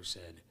that doctor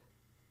said,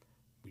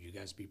 will you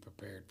guys be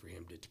prepared for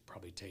him to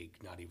probably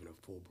take not even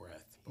a full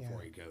breath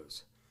before he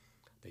goes?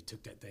 They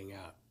took that thing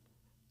out.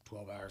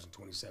 12 hours and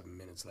 27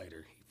 minutes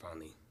later, he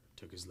finally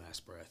took his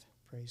last breath.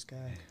 Praise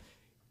God.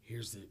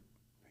 Praise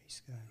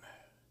God.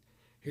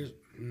 Here's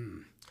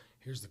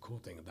the cool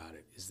thing about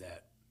it is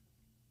that,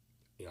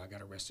 you know, I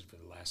got arrested for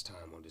the last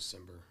time on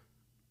December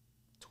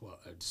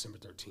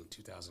 13th,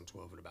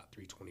 2012 at about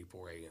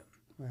 3:24 a.m.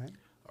 Right.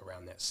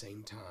 Around that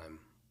same time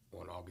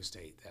on August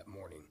 8th, that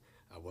morning,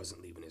 I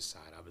wasn't leaving his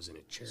side. I was in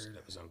a chair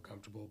that was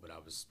uncomfortable, but I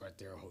was right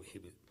there. He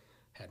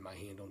had my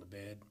hand on the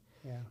bed.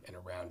 Yeah. And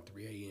around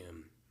 3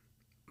 a.m.,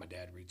 my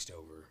dad reached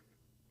over,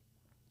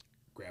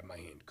 grabbed my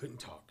hand. Couldn't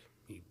talk.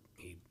 He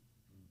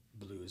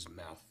blew his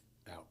mouth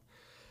out.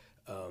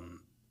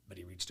 But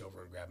he reached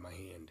over and grabbed my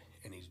hand,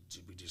 and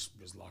we just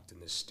was locked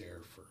in this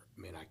stare for,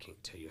 man, I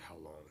can't tell you how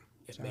long.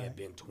 It may have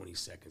been 20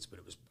 seconds, but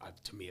it was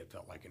to me it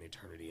felt like an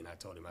eternity. And I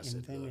told him, I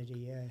said, look,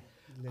 yeah,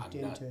 looked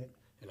into it.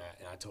 And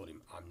I told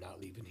him, I'm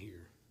not leaving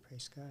here.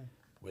 Praise God.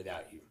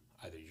 Without you.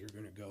 Either you're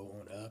going to go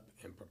on up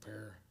and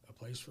prepare a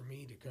place for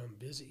me to come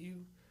visit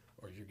you,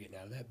 or you're getting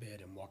out of that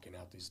bed and walking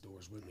out these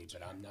doors with me.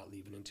 But I'm not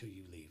leaving until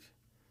you leave.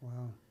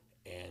 Wow.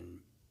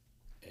 And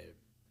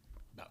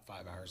about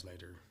 5 hours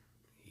later,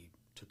 he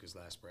took his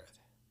last breath.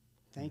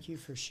 Thank you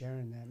for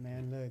sharing that,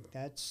 man. Look,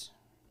 that's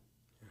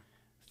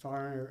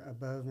far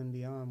above and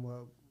beyond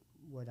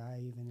what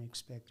I even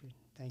expected.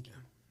 Thank you.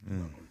 You're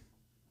welcome.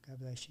 God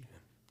bless you. Yeah.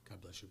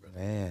 God bless you, brother.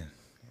 Man.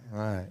 All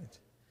right.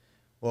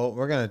 Well,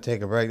 we're going to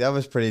take a break. That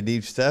was pretty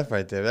deep stuff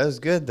right there. That was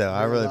good, though.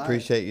 I really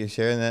appreciate you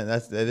sharing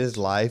that. That is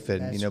life,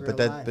 and that's you know, but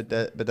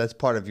that's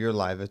part of your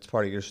life. It's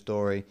part of your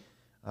story.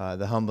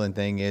 The humbling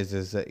thing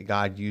is that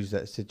God used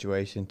that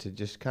situation to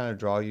just kind of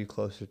draw you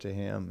closer to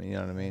Him. You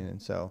know what I mean?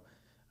 And so,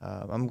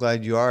 I'm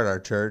glad you are at our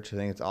church. I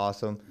think it's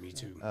awesome. Me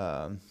too.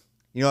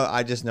 You know,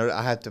 I just noticed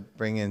I have to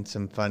bring in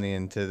some funny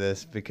into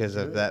this because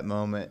of that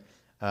moment.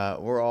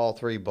 We're all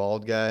three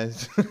bald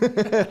guys.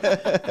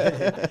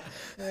 Yeah,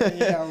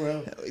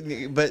 well.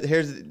 But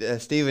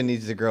here's Steven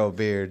needs to grow a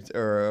beard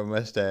or a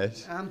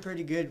mustache. I'm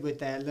pretty good with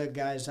that. Look,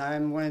 guys,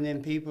 I'm one of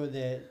them people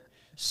that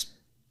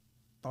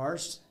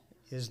sparse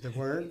is the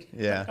word.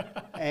 Yeah.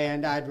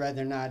 And I'd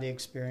rather not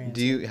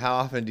experience How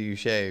often do you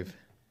shave?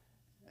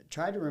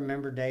 Try to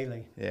remember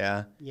daily.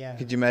 Yeah. Yeah.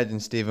 Could you imagine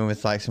Steven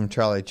with like some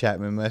Charlie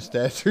Chapman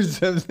mustache or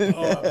something?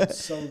 Oh, I would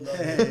so love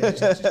it.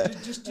 Just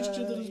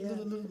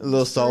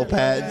little soul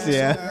pats,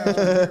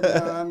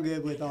 yeah. No, I'm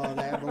good with all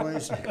that,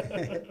 boys.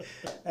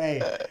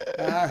 Hey,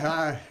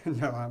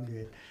 no, I'm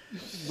good.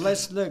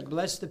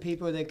 Bless the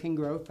people that can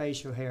grow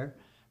facial hair.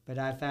 But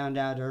I found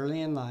out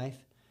early in life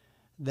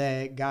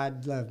that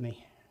God loved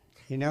me.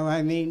 You know what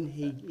I mean?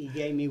 He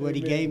gave me what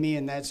He gave me,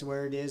 and that's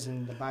where it is.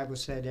 And the Bible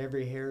said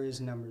every hair is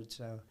numbered.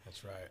 So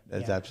that's right.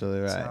 That's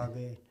absolutely right. It's all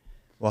good.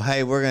 Well,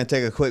 hey, we're going to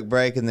take a quick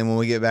break, and then when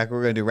we get back,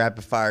 we're going to do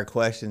rapid fire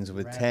questions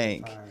with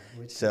Tank.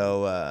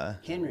 So,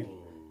 Henry,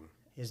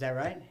 is that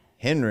right?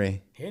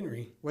 Henry.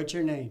 What's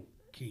your name?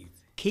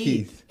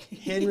 Keith.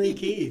 Henry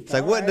Keith. It's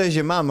like, what does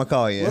your mama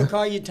call you? We'll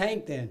call you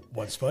Tank then.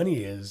 What's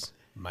funny is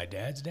my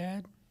dad's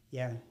dad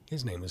Yeah.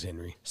 His name was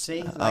Henry.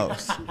 See? Oh,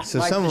 so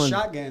like someone, the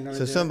shotgun or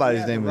so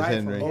somebody's the name was rifle.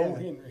 Henry. Oh,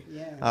 Henry.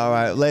 Yeah. All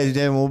right, ladies and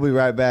gentlemen, we'll be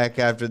right back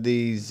after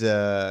these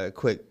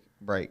quick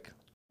break.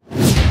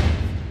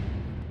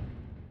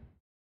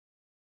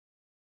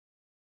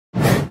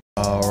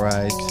 All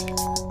right,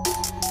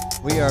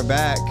 we are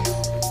back.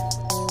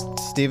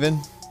 Steven,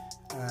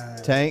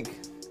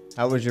 Tank,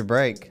 how was your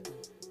break?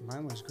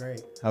 Mine was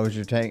great. How was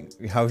your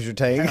tank? How was your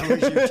tank? How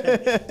was your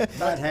tank?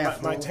 About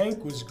half My full.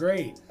 tank was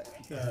great.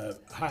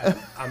 Hi,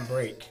 I'm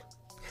Break.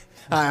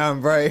 Hi, I'm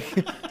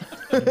Break.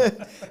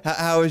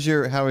 How was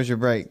your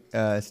break,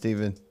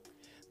 Steven?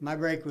 My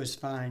break was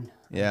fine.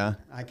 Yeah.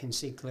 I can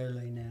see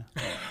clearly now.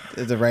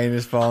 The rain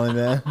is falling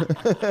down.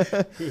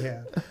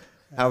 Yeah.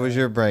 How was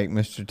your break,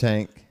 Mr.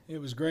 Tank?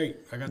 It was great.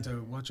 I got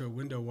to watch a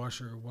window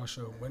washer wash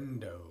a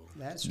window.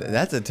 That's right.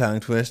 That's a tongue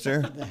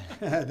twister.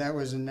 That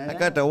was in that. I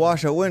got to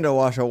wash a window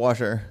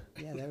washer.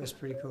 Yeah, that was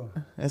pretty cool.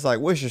 It's like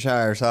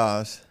Worcestershire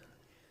sauce.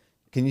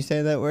 Can you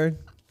say that word?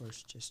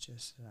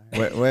 Just.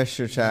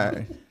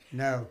 Worcestershire.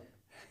 No,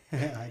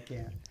 I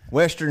can't.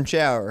 Western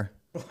shower.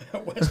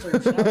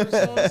 Western shower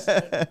sauce?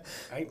 I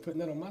ain't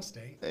putting that on my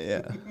steak.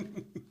 Yeah.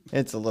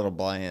 It's a little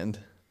bland.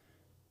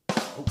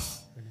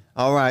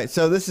 All right.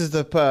 So this is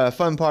the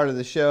fun part of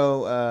the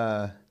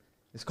show.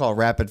 It's called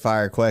rapid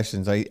fire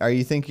questions. Are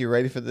you think you're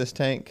ready for this,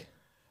 Tank?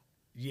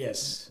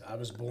 Yes, I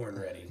was born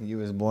ready. You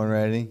was born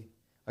ready.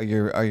 Are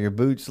your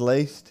boots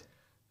laced?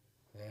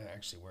 Yeah,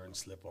 actually wearing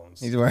slip-ons.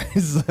 He's wearing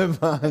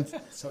slip-ons.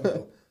 So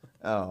no.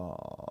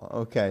 Oh,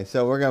 okay.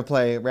 So we're gonna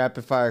play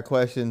rapid fire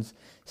questions.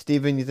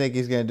 Steven, you think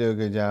he's gonna do a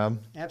good job?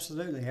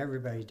 Absolutely,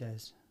 everybody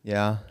does.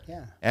 Yeah.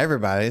 Yeah.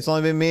 Everybody. It's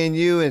only been me and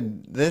you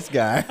and this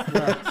guy.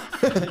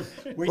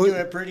 We do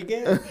it pretty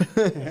good.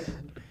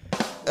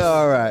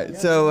 All right.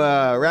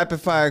 So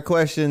rapid fire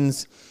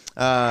questions.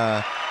 Give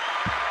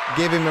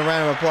him a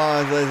round of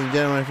applause, ladies and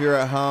gentlemen. If you're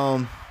at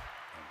home,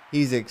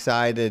 he's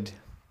excited.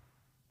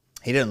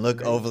 He doesn't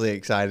look overly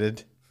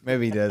excited.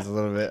 Maybe he does a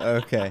little bit.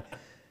 Okay.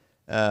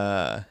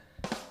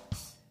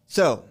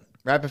 So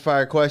rapid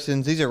fire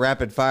questions. These are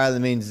rapid fire. That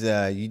means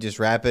you just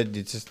rapid.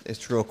 It's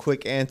a real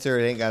quick answer.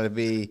 It ain't got to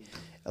be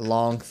a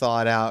long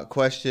thought out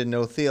question.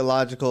 No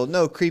theological.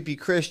 No creepy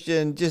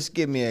Christian. Just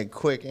give me a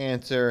quick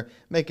answer.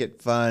 Make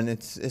it fun.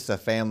 It's a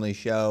family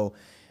show.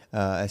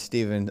 As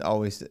Steven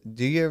always.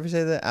 Do you ever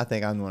say that? I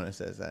think I'm the one that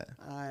says that.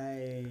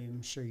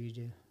 I'm sure you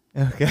do.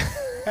 Okay.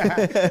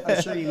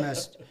 I'm sure you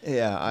must.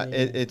 Yeah,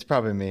 it's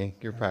probably me.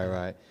 You're probably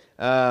right.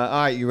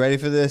 All right, you ready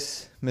for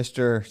this,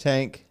 Mr.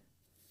 Tank?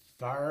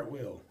 Fire at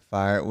will.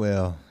 Fire at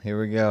will. Here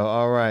we go.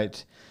 All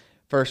right.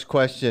 First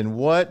question.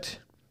 What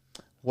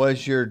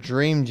was your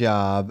dream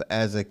job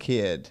as a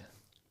kid?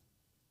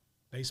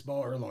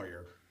 Baseball or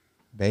lawyer?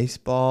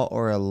 Baseball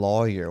or a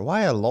lawyer?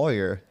 Why a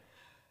lawyer?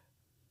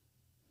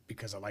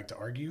 Because I like to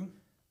argue.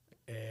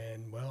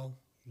 And, well,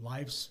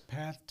 life's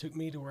path took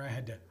me to where I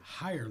had to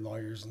hire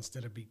lawyers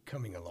instead of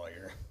becoming a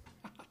lawyer.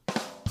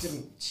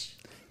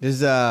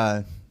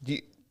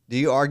 Do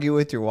you argue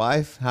with your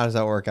wife? How does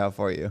that work out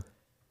for you?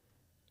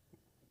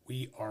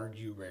 We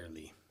argue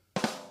rarely.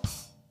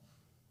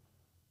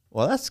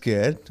 Well, that's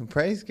good.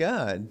 Praise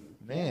God,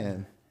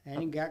 man.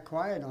 And he got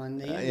quiet on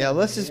the end. Yeah,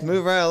 let's just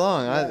move right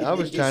along. I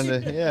was trying to,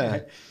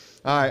 yeah.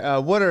 All right.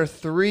 What are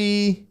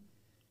 3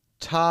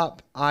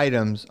 top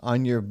items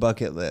on your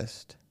bucket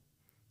list?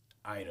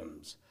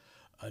 Items.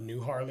 A new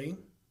Harley.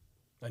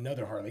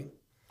 Another Harley.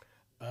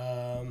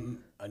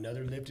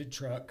 Another lifted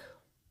truck.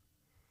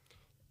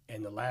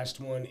 And the last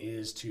one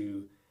is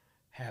to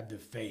have the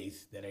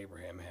faith that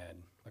Abraham had,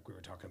 like we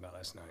were talking about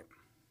last night.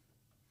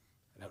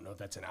 I don't know if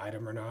that's an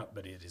item or not,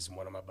 but it is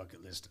one of my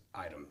bucket list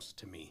items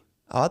to me.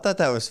 Oh, I thought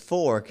that was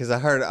 4 because I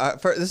heard.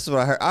 This is what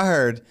I heard. I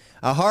heard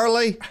a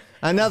Harley,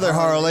 another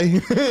Harley,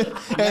 and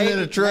then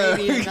a truck.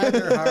 Maybe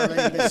another Harley,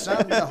 but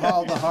something to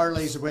haul the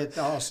Harleys with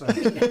also.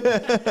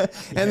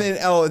 And then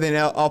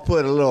I'll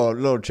put a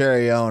little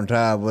cherry on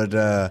top with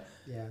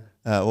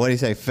what do you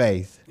say,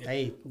 faith?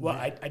 Hey, Well,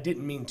 I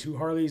didn't mean 2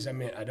 Harleys. I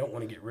meant I don't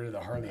want to get rid of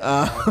the Harley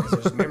because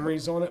there's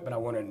memories on it, but I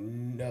want a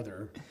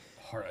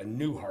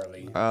new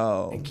Harley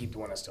and keep the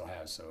one I still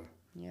have. So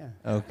yeah.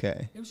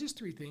 Okay. it was just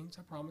 3 things,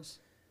 I promise.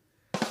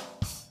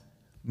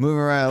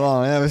 Moving right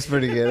along. That was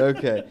pretty good.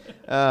 Okay.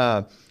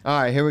 All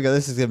right, here we go.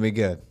 This is gonna be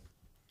good.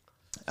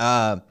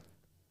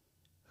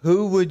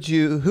 Who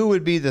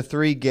would be the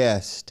 3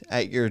 guests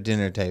at your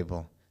dinner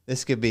table?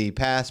 This could be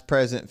past,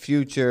 present,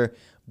 future,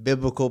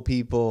 biblical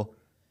people.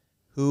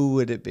 Who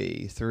would it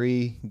be?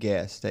 3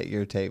 guests at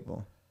your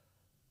table.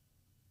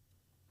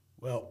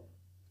 Well,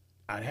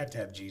 I'd have to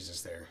have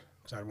Jesus there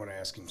because I'd want to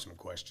ask him some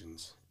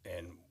questions.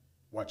 And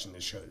watching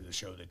the show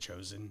The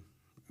Chosen,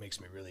 makes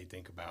me really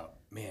think about,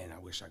 man, I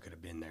wish I could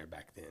have been there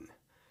back then.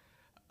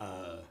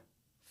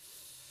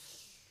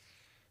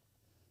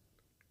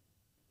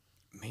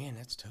 Man,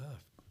 that's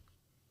tough.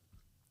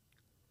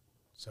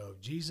 So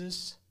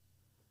Jesus,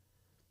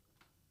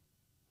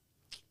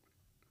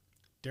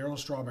 Daryl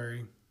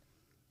Strawberry.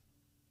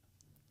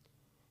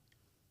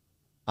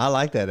 I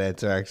like that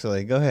answer,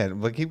 actually. Go ahead,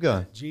 but keep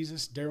going.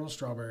 Jesus, Daryl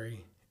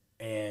Strawberry,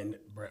 and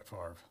Brett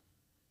Favre.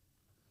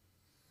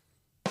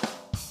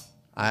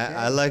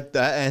 I like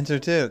that answer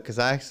too, because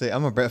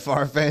I'm a Brett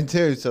Favre fan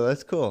too, so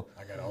that's cool.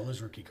 I got all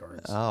his rookie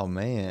cards. Oh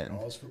man,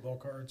 all his football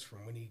cards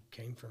from when he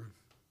came from.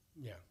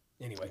 Yeah.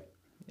 Anyway.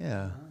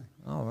 Yeah.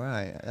 All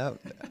right.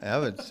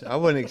 I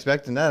wasn't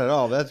expecting that at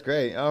all. That's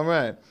great. All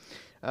right.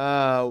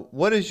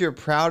 What is your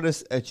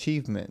proudest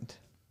achievement?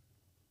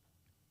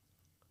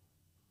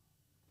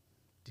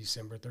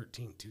 December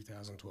 13th,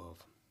 2012.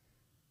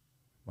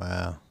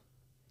 Wow.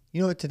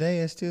 You know what today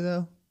is too,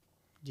 though?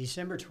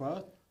 December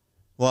 12th?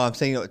 Well, I'm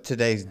saying what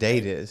today's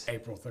date is.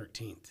 April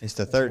 13th. It's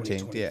the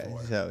 13th, yeah.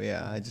 So,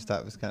 yeah, I just thought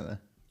it was kind of...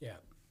 Yeah.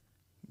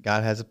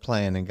 God has a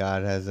plan, and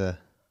God has a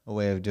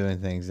way of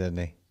doing things, doesn't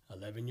he?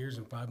 11 years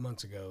and 5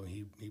 months ago,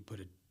 he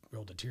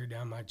rolled a tear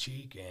down my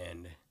cheek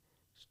and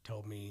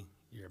told me,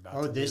 you're about to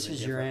live this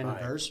is your life.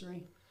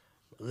 anniversary?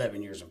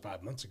 11 years and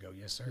 5 months ago,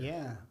 yes, sir.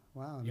 Yeah.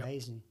 Wow,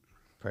 amazing.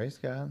 Praise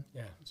God.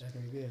 Yeah. That's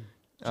very good.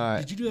 All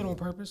right. Did you do that on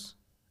purpose?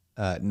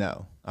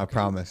 No, I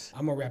promise.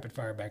 I'm going to rapid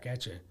fire back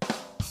at you.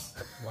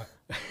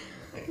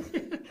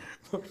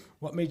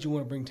 What made you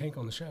want to bring Tank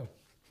on the show?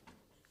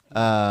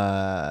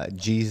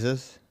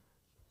 Jesus.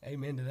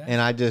 Amen to that. And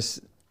I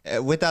just,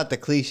 without the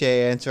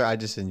cliche answer, I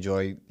just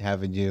enjoy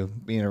having you,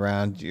 being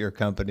around your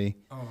company.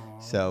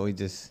 Aww. So we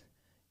just,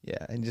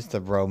 and just a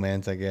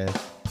bromance, I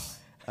guess.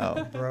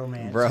 Oh,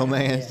 bromance.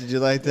 Bromance. Yeah. Did you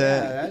like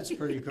that? Yeah, that's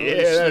pretty cool.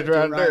 Yeah, that's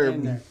right there.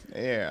 in there.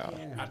 Yeah.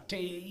 I tell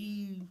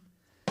you.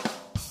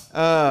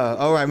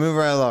 All right, move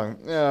right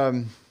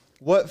along.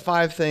 What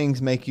 5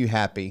 things make you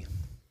happy?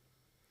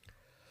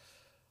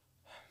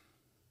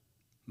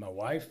 My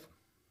wife,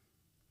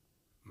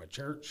 my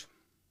church,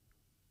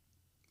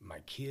 my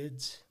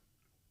kids,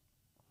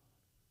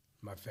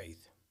 my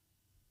faith.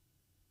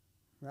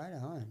 Right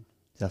on.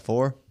 Is that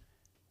 4?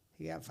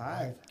 You got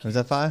 5. Was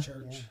that 5?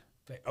 Church.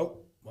 Faith. Oh,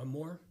 one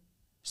more.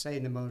 Say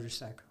the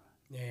motorcycle.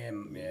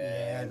 And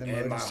the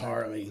my motorcycle.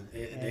 Harley.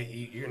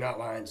 You're not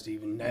lying,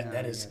 Stephen.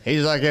 That is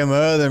He's like my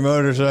other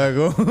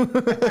motorcycle.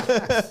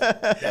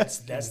 that's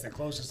the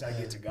closest I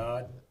get to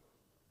God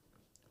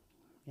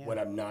Yeah. when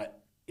I'm not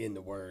in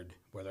the Word,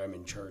 whether I'm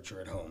in church or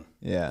at home.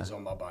 Yeah. It's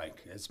on my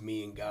bike. It's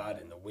me and God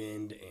and the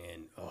wind,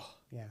 and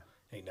Yeah.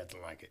 ain't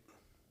nothing like it.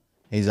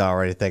 He's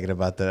already thinking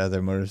about that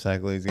other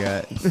motorcycle he's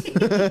got.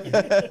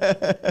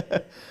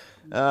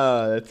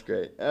 Oh, that's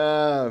great.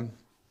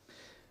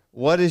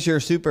 What is your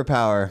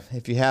superpower,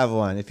 if you have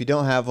one? If you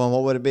don't have one,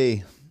 what would it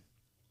be?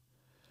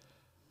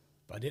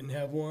 If I didn't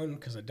have one,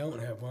 because I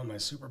don't have one, my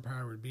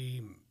superpower would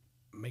be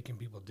making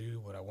people do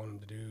what I want them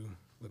to do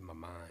with my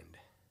mind.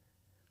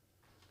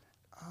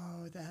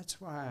 Oh, that's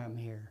why I'm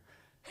here.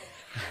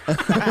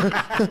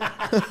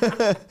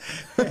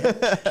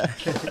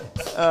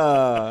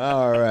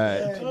 All right.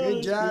 Yeah,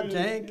 good job,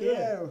 Tank.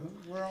 Yeah,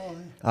 we're all...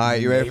 All right,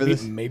 you ready for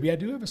this? Maybe I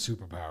do have a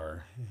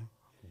superpower.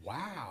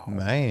 Wow.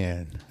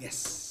 Man.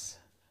 Yes.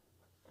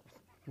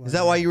 Is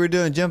that why you were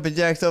doing jumping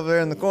jacks over there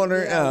in the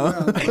corner? Yeah,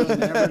 well, we'll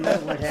never know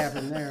what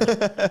happened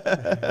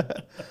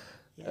there.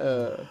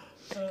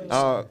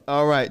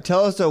 All right.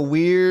 Tell us a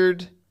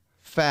weird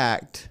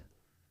fact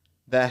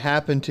that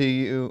happened to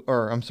you.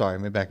 Or, I'm sorry,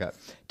 let me back up.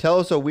 Tell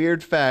us a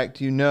weird fact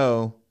you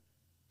know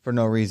for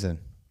no reason.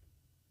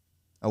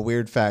 A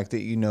weird fact that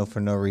you know for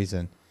no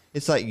reason.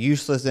 It's like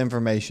useless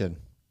information.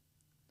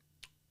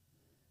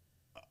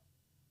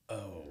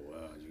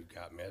 You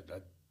got me.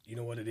 You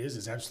know what it is?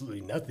 It's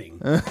absolutely nothing.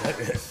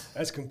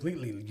 That's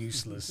completely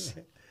useless.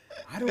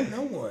 I don't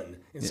know one.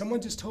 And someone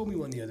just told me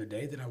one the other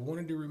day that I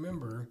wanted to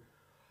remember.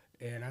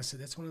 And I said,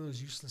 that's one of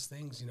those useless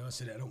things. You know, I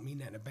said, I don't mean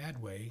that in a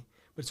bad way.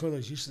 But it's one of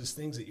those useless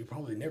things that you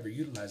probably never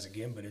utilize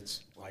again. But it's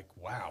like,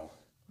 wow.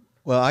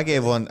 Well, I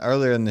gave one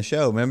earlier in the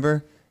show,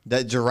 remember?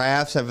 That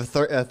giraffes have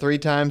 30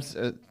 times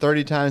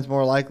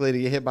more likely to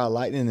get hit by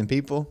lightning than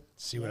people.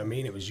 See what I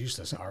mean? It was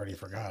useless. I already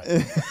forgot.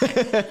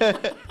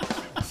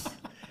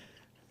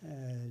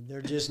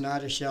 They're just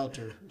not a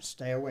shelter.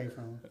 Stay away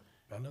from them.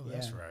 I know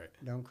that's right.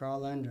 Don't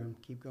crawl under them.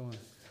 Keep going.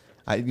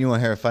 You want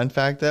to hear a fun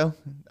fact, though?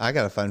 I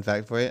got a fun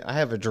fact for you. I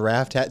have a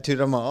giraffe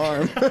tattooed on my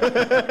arm.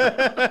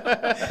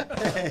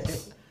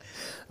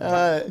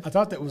 I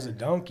thought that was a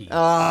donkey.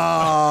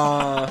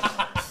 Well,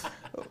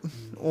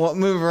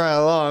 move right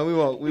along. We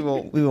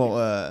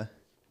won't.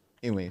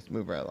 Anyways,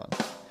 move right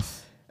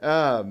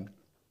along.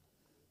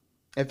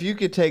 If you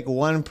could take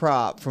one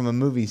prop from a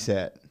movie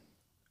set,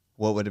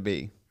 what would it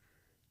be?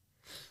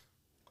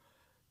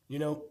 You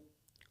know,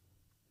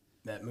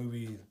 that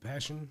movie,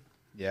 Passion?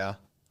 Yeah.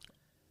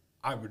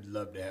 I would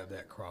love to have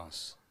that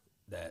cross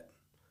that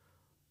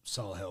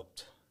Saul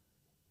helped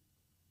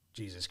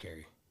Jesus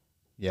carry.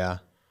 Yeah.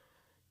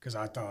 Because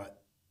I thought,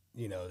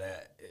 you know,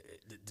 that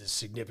the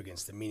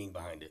significance, the meaning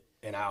behind it.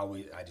 And I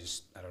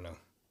don't know.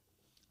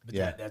 But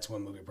yeah. That's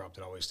one movie prop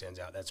that always stands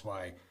out. That's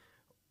why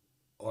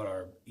on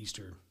our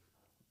Easter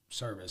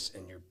service,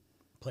 and you're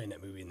playing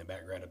that movie in the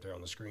background up there on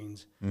the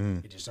screens,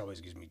 it just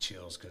always gives me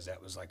chills, because that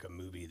was like a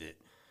movie that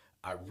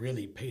I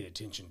really paid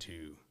attention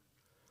to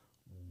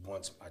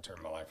once I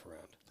turned my life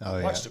around.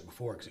 I watched it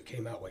before because it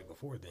came out way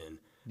before then.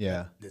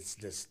 Yeah.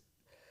 The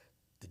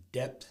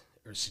depth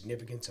or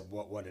significance of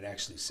what it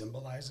actually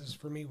symbolizes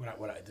for me.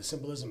 The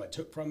symbolism I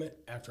took from it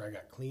after I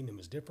got clean and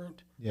was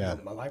different. Yeah.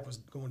 My life was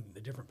going a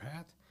different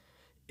path.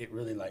 It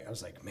really I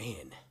was like,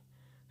 man,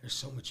 there's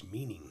so much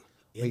meaning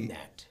in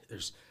that.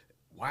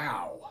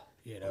 Wow.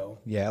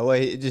 Yeah, well,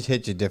 it just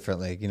hit you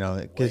differently,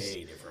 Way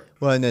different.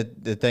 Well, and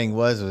the thing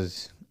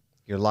was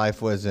your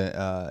life wasn't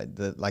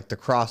the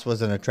cross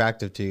wasn't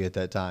attractive to you at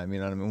that time. You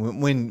know what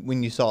I mean?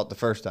 When you saw it the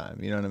first time,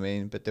 you know what I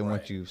mean. But then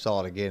once you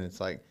saw it again,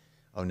 it's like,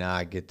 oh, now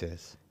I get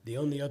this. The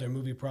only other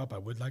movie prop I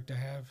would like to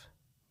have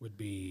would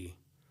be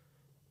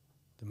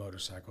the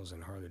motorcycles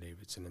and Harley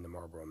Davidson and the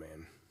Marlboro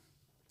Man.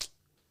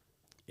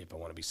 If I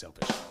want to be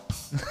selfish.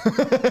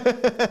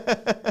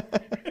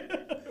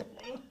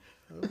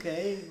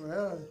 Okay,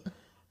 well,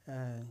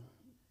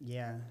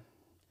 yeah.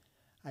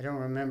 I don't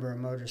remember a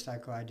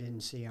motorcycle I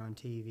didn't see on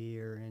TV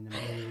or in a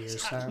movie or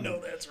something. No,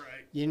 that's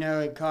right.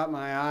 It caught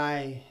my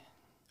eye.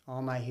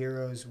 All my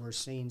heroes were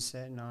seen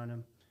sitting on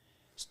them.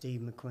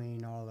 Steve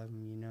McQueen, all of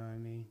them, you know what I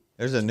mean?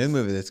 There's a new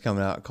movie that's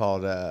coming out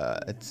called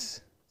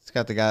it's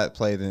got the guy that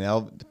played the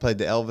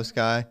Elvis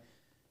guy,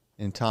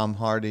 and Tom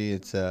Hardy.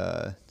 It's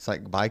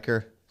like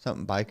biker.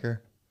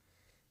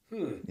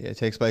 Yeah, it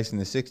takes place in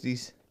the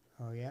 60s.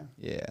 Oh yeah.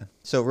 Yeah.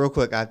 So real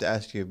quick, I have to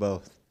ask you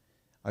both: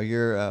 Are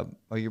your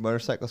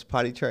motorcycles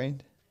potty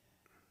trained?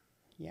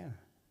 Yeah.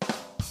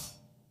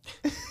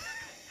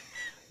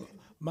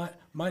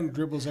 Mine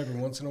dribbles every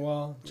once in a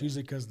while. It's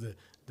usually because the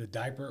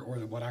diaper or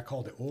what I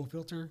call the oil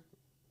filter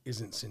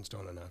isn't cinched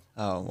on enough.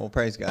 Oh, well,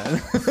 praise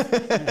God.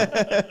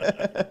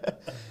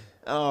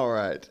 All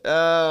right.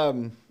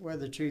 Well,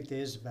 the truth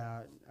is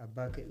about a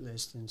bucket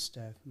list and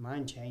stuff.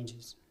 Mine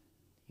changes.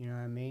 You know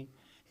what I mean?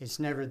 It's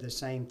never the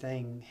same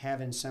thing.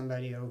 Having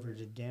somebody over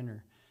to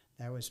dinner,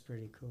 that was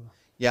pretty cool.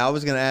 Yeah, I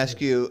was going to ask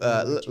you.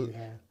 What you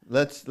have.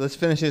 Let's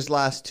finish his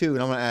last two,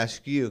 and I'm going to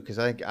ask you because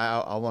I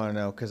want to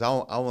know because I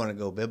want to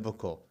go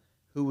biblical.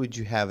 Who would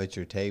you have at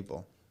your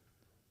table?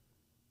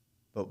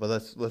 But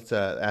let's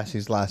ask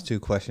these last two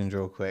questions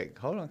real quick.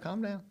 Hold on,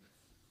 calm down.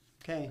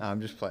 Okay. I'm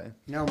just playing.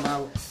 No,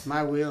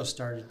 my wheels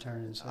started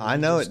turning. So I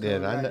know it just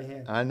did. go right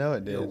ahead. I know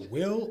it Your did.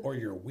 will or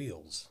your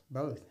wheels?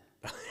 Both.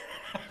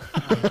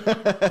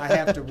 I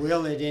have to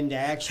will it into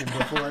action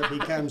before it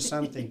becomes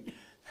something.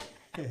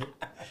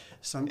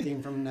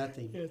 Something from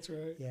nothing. That's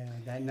right. Yeah,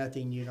 that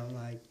nothing you don't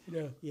like.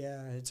 Yeah.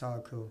 Yeah, it's all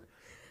cool.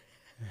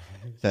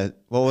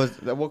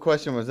 What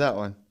question was that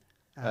one?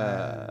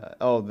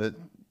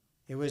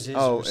 It was his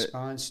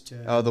response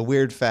to. Oh, the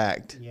weird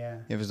fact. Yeah.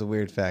 It was a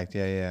weird fact.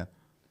 Yeah.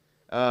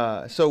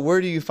 So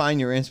where do you find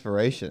your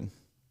inspiration?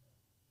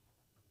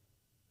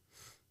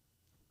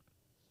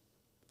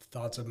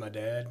 Thoughts of my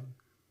dad,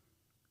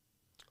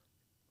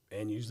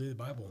 and usually the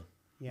Bible.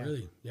 Yeah.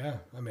 Really, yeah.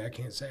 I mean, I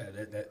can't say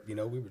it. That we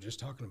were just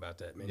talking about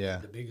that, man. Yeah.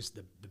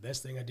 The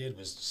best thing I did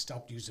was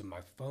stop using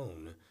my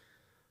phone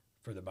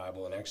for the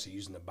Bible and actually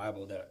using the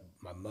Bible that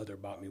my mother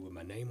bought me with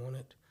my name on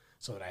it,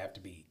 so that I have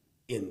to be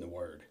in the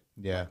Word.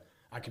 Yeah.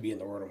 I could be in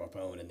the Word on my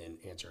phone and then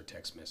answer a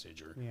text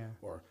message or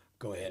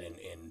go ahead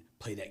and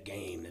play that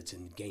game that's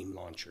in Game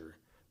Launcher.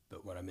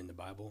 But when I'm in the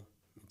Bible,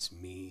 it's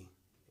me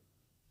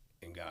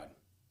and God.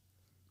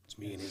 It's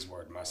me and His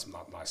Word, my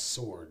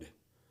sword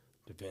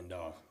to fend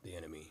off the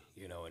enemy,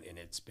 and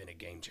it's been a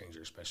game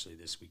changer, especially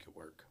this week at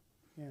work.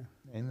 Yeah.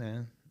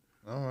 Amen.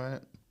 All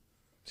right.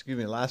 Excuse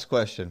me, last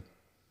question.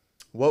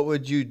 What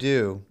would you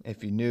do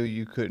if you knew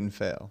you couldn't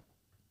fail?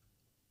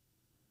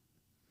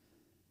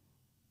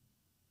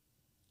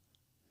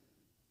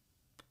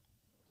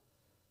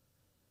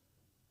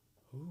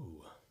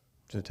 Ooh.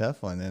 It's a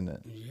tough one, isn't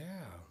it? Yeah.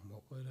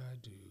 What would I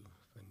do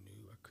if I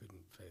knew I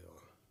couldn't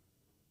fail?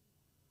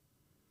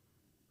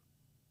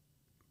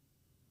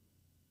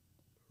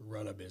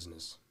 Run a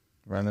business.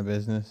 Run a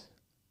business?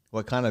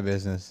 What kind of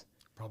business?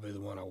 Probably the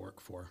one I work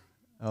for.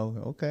 Oh,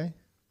 okay.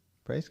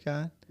 Praise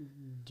God.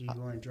 Do you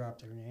want to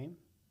drop their name?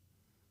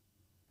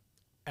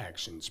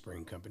 Action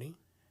Spring Company,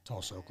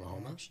 Tulsa,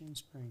 Oklahoma. Action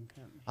Spring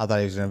Company. I thought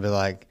he was going to be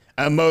like,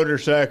 a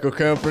motorcycle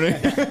company.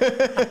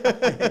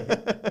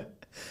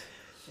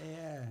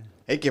 Yeah.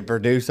 He can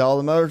produce all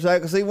the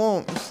motorcycles he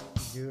wants.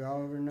 Do it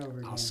all over and over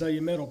again. I'll sell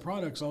you metal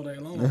products all day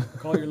long.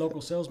 Call your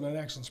local salesman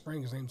at Action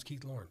Spring. His name's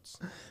Keith Lawerence.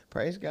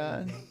 Praise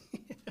God.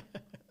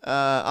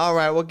 All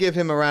right, we'll give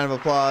him a round of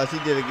applause. He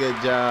did a good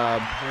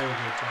job. Very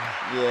good job.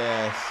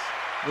 Yes.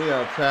 We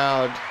are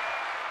proud.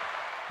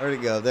 Where'd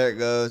it go? There it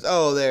goes.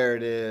 Oh, there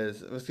it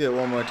is. Let's get it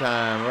one more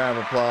time. A round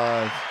of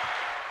applause.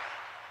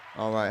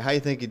 All right. How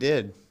you think you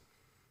did?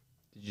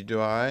 Did you do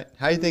all right?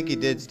 How you think you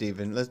did,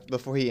 Stephen?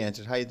 Before he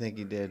answers, how you think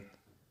you did?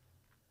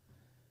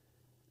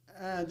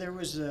 There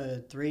was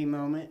a 3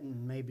 moment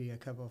and maybe a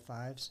couple of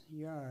 5s.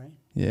 You're all right.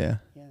 Yeah.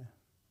 Yeah.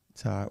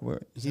 It's all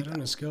right. Is that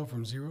on a scale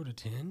from 0 to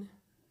 10?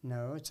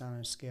 No, it's on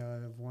a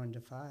scale of 1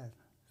 to 5.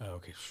 Oh,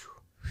 okay.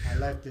 I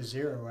left the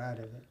 0 out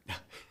of it.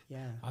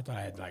 Yeah. I thought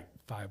I had like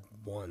 5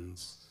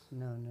 1s.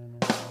 No. You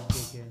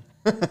did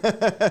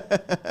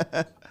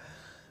good.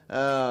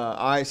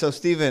 All right. So,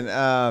 Stephen,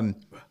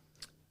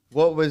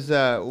 What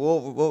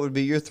would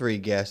be your three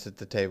guests at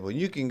the table?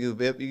 You can do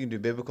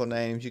biblical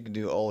names. You can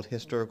do old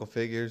historical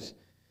figures.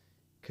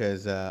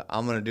 Because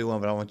I'm gonna do one,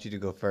 but I want you to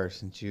go first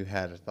since you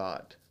had a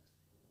thought.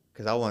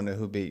 Because I want to know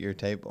who be at your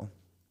table.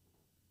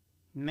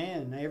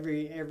 Man,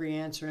 every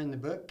answer in the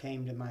book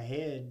came to my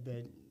head,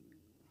 but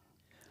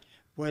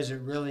was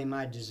it really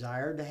my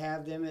desire to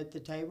have them at the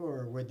table,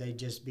 or would they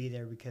just be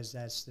there because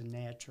that's the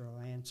natural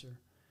answer?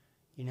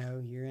 You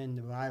know, you're in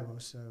the Bible,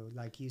 so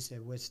like you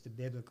said, what's the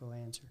biblical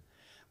answer?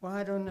 Well,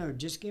 I don't know.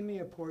 Just give me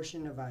a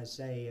portion of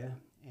Isaiah,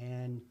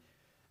 and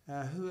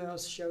who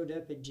else showed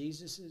up at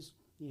Jesus's?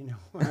 You know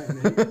what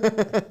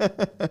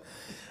I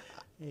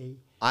mean?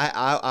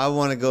 I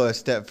want to go a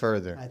step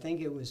further. I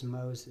think it was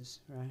Moses,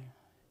 right?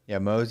 Yeah,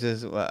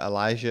 Moses,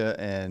 Elijah,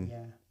 and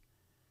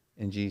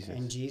Jesus.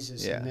 And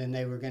Jesus, yeah. And then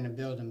they were going to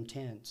build them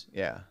tents.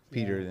 Yeah,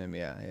 Peter and them.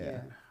 Yeah.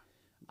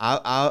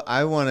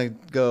 I want to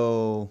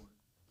go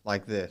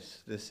like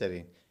this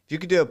setting. If you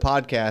could do a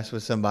podcast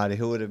with somebody,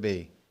 who would it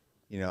be?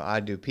 You know,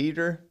 I'd do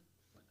Peter,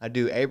 I'd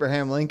do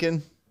Abraham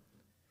Lincoln,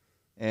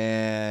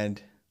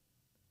 and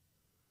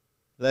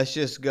let's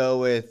just go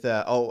with,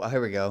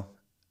 here we go,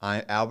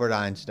 Albert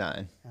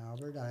Einstein.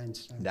 Albert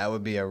Einstein. That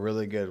would be a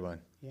really good one.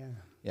 Yeah.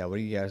 Yeah, what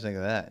do you guys think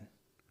of that?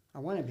 I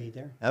want to be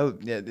there.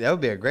 That would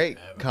be a great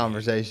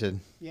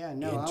conversation. Yeah,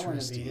 no, I want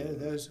to be there.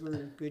 Those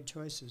were good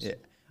choices. Yeah.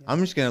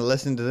 I'm just going to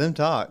listen to them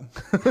talk.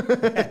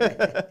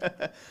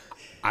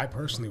 I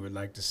personally would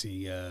like to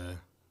see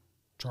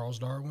Charles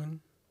Darwin,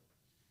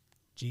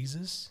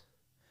 Jesus.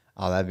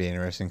 Oh, that'd be an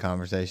interesting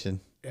conversation.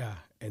 Yeah,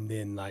 and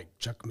then like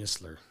Chuck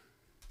Missler.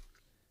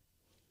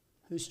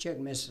 Who's Chuck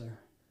Missler?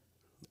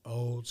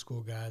 Old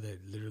school guy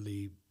that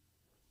literally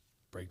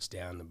breaks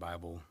down the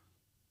Bible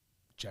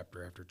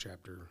chapter after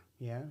chapter,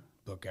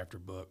 book after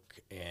book,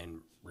 and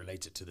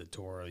relates it to the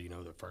Torah. You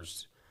know, the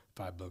first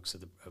 5 books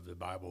of the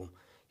Bible.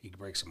 He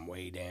breaks them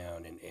way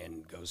down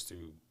and goes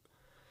through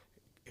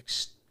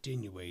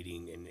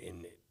extenuating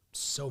and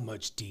so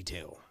much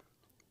detail.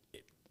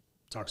 It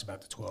talks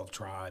about the 12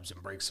 tribes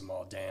and breaks them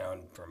all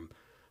down from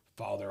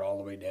father all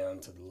the way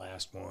down to the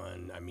last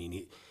one. I mean,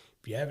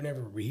 if you haven't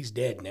ever, he's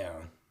dead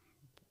now.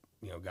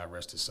 You know, God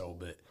rest his soul,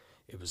 but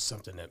it was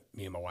something that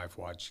me and my wife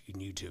watch. You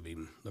can YouTube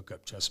him, look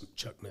up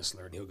Chuck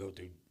Missler, and he'll go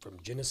through from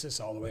Genesis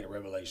all the way to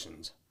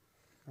Revelations.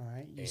 All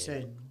right. You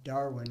said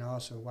Darwin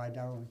also. Why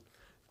Darwin?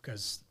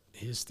 Because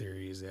his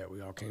theory is that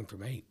we all came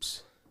from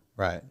apes.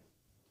 Right.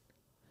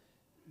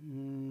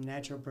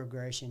 Natural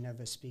progression of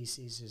a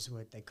species is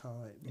what they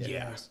call it.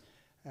 Yeah.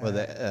 Well,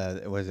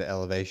 was it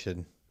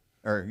elevation?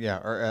 Or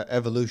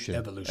evolution.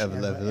 Evolution.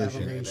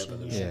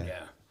 Evolution,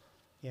 yeah.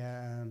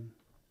 Yeah.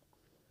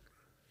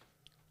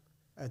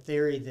 A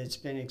theory that's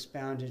been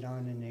expounded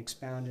on and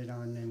expounded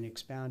on and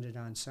expounded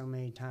on so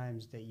many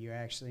times that you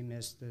actually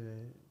miss the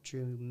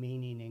true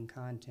meaning and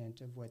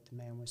content of what the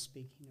man was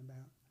speaking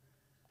about.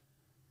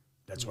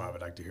 That's why I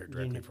would like to hear it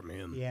directly from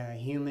him. Yeah,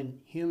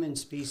 human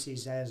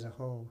species as a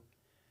whole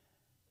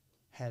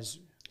has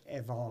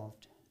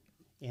evolved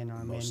in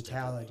our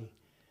mentality. Definitely.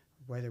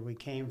 Whether we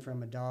came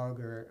from a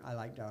dog or I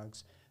like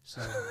dogs,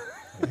 so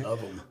I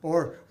love them.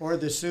 or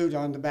the suit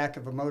on the back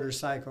of a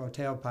motorcycle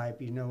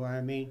tailpipe. You know what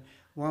I mean?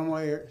 One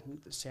way or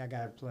I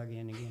got to plug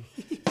in again.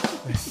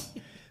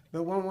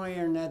 But one way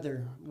or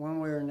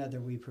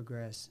another, we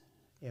progress.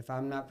 If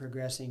I'm not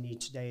progressing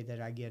each day that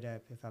I get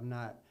up, if I'm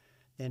not,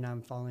 then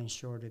I'm falling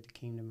short of the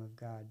kingdom of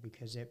God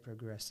because it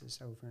progresses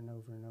over and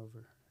over and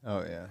over.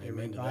 Oh yeah, it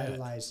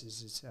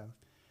revitalizes itself.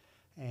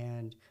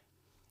 And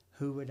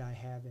who would I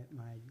have at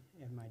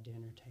my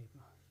dinner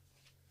table?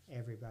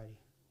 Everybody.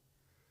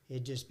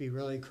 It'd just be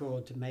really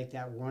cool to make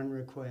that one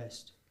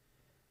request.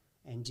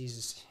 And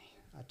Jesus,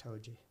 I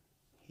told you.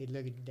 He'd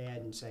look at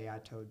Dad and say, I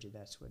told you.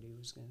 That's what he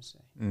was going to say.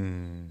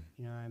 You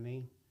know what I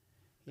mean?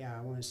 Yeah,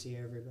 I want to see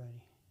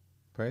everybody.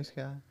 Praise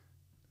God.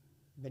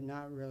 But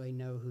not really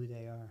know who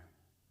they are.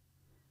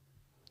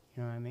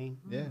 You know what I mean?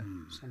 Yeah.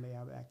 Somebody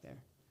out back there.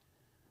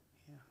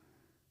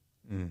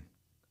 Yeah.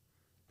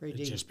 It'd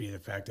just be the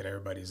fact that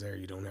everybody's there.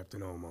 You don't have to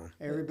know them all.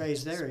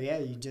 Everybody's there. Yeah,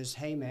 you just,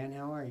 hey, man,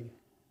 how are you?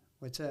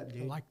 What's up,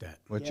 dude? I like that.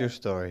 What's your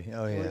story?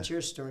 Oh, yeah. What's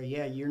your story?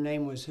 Yeah, your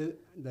name was who?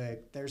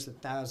 There's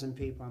 1,000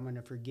 people. I'm going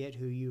to forget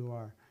who you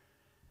are.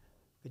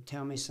 But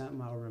tell me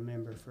something I'll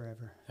remember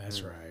forever.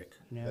 That's right.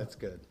 You know? That's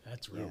good.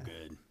 That's real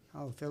good.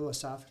 Oh,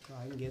 philosophical.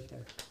 I can get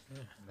there. Yeah,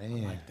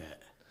 man. I like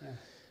that. Yeah.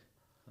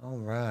 All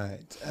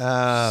right.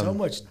 So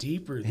much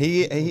deeper than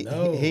he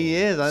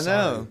is. I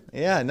know.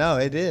 Yeah, no,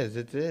 it is.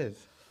 It is.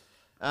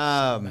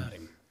 I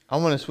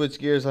want to switch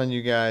gears on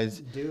you guys.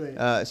 Do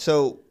it.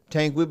 So,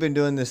 Tank, we've been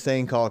doing this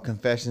thing called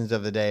Confessions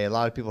of the Day. A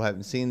lot of people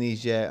haven't seen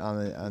these yet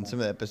on some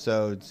of the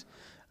episodes.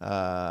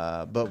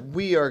 But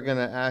we are going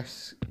to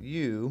ask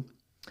you,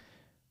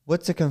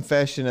 what's a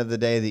confession of the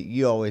day that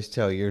you always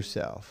tell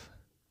yourself?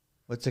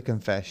 What's a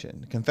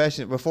confession?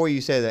 Confession, before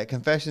you say that,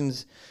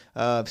 confessions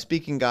of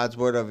speaking God's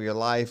word over your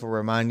life or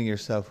reminding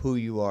yourself who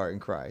you are in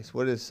Christ.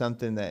 What is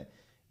something that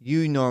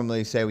you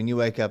normally say when you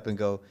wake up and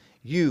go,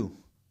 you,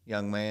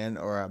 young man,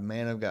 or a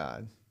man of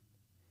God?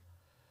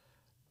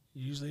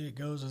 Usually it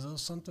goes a little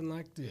something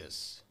like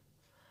this.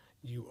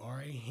 You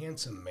are a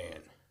handsome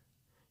man.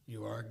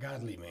 You are a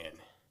godly man.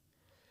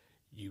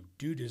 You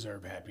do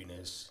deserve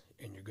happiness,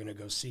 and you're going to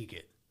go seek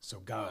it. So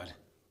God,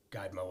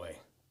 guide my way.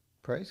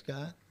 Praise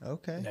God.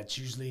 Okay. And that's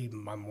usually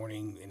my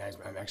morning, and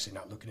I'm actually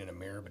not looking in a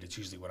mirror, but it's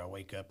usually when I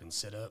wake up and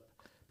sit up,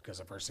 because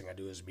the first thing I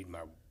do is read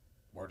my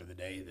word of the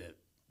day,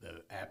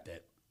 the app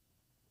that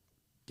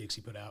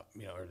Dixie put out,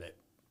 or that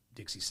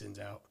Dixie sends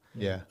out.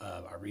 Yeah.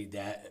 I read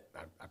that.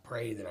 I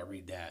pray, then I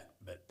read that.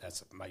 But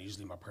that's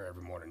usually my prayer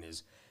every morning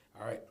is,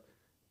 all right,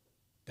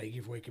 thank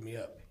you for waking me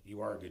up.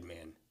 You are a good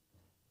man.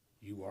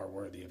 You are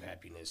worthy of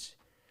happiness.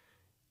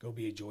 Go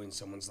be a joy in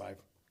someone's life.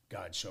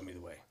 God, show me the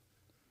way.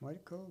 What a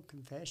cool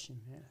confession,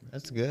 man.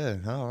 That's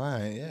good. All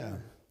right. Yeah.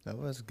 That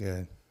was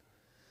good.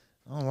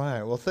 All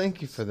right. Well,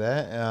 thank you for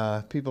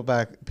that.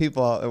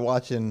 People are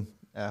watching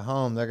at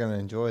home, they're going to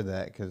enjoy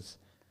that because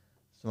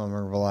some of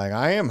them are like,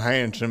 I am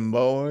handsome,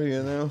 boy,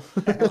 And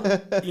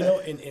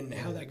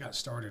how that got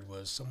started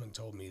was someone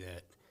told me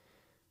that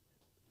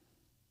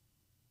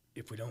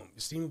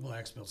esteemable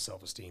acts build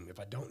self-esteem. If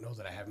I don't know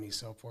that I have any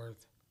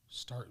self-worth,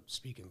 start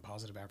speaking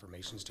positive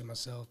affirmations to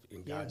myself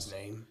in God's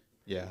name.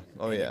 Yeah.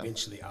 And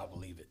eventually I'll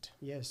believe it.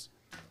 Yes.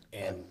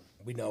 And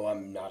we know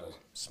I'm not a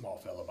small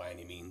fellow by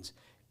any means.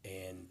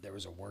 And there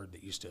was a word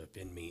that used to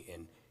offend me,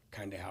 and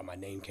kind of how my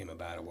name came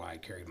about and why I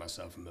carried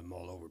myself and been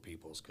all over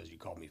people's, because you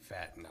called me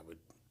fat, and I would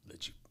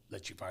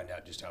let you find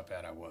out just how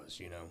fat I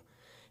was,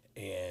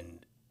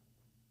 And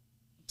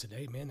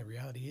today, man, the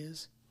reality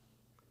is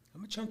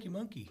I'm a chunky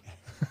monkey.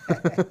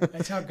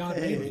 That's how God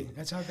made me.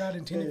 That's how God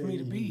intended for me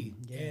to be.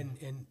 Yeah.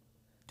 And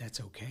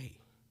that's okay.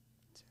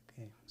 It's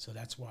okay. So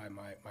that's why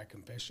my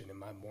confession and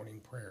my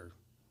morning prayer,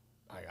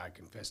 I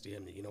confess to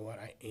him that, you know what,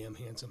 I am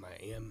handsome,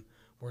 I am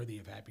worthy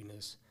of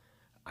happiness,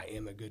 I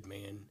am a good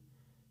man,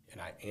 and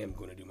I am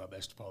going to do my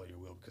best to follow your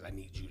will because I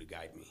need you to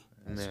guide me.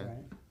 That's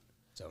right.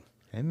 So,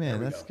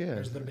 amen. That's good.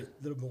 There's a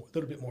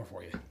little bit more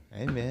for you.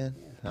 Amen.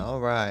 Yeah. All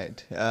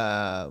right.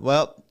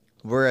 Well,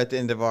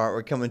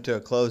 we're coming to a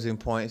closing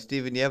point.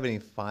 Stephen, do you have any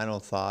final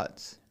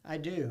thoughts? I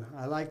do.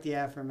 I like the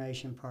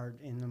affirmation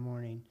part in the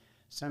morning.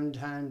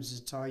 Sometimes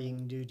it's all you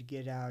can do to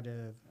get out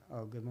of,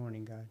 oh, good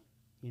morning, God.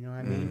 You know what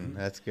I mean?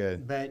 That's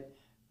good. But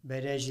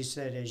as you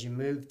said, as you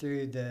move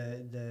through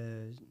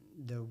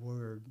the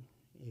word,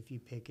 if you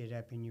pick it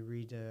up and you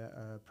read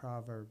a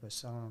proverb, a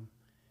psalm,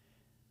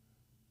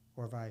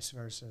 or vice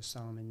versa, a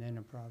psalm and then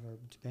a proverb,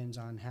 depends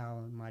on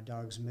how my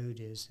dog's mood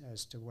is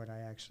as to what I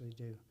actually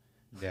do.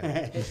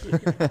 Yeah.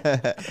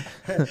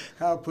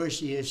 How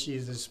pushy is she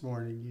this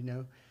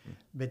morning,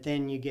 But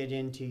then you get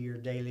into your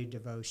daily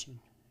devotion,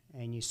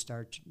 and you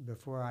start,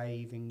 before I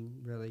even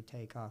really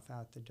take off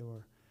out the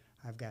door,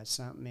 I've got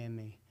something in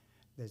me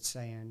that's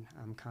saying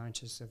I'm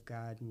conscious of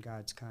God and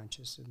God's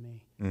conscious of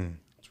me.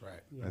 That's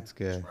right. Yeah. That's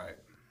good. That's right.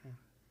 Yeah.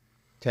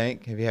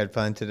 Tank, have you had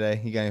fun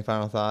today? You got any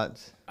final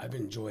thoughts? I've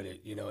enjoyed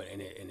it,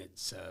 and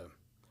it's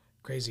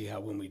crazy how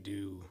when we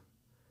do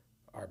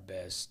our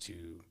best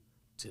to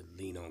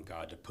lean on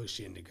God, to push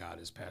into God,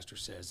 as Pastor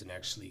says, and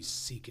actually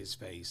seek his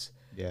face,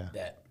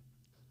 that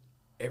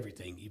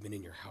everything, even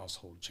in your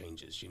household,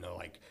 changes.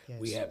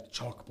 We have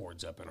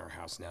chalkboards up in our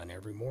house now, and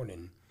every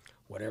morning,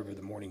 whatever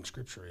the morning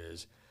scripture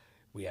is,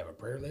 we have a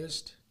prayer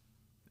list,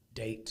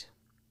 date,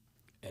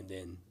 and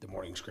then the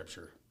morning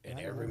scripture. And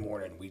every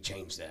morning we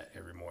change that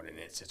every morning.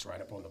 It sits right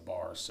up on the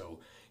bar, so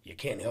you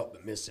can't help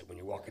but miss it when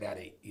you're walking out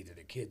of either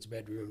the kids'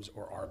 bedrooms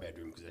or our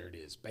bedroom, because there it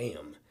is,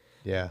 bam.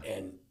 Yeah.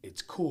 And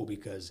it's cool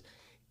because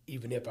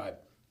even if I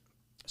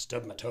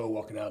stub my toe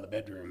walking out of the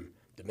bedroom,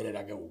 the minute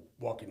I go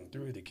walking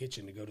through the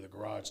kitchen to go to the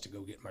garage to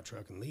go get my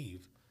truck and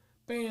leave,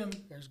 bam,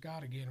 there's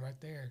God again right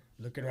there,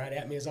 looking right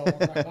at me as I walk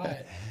right by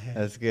it.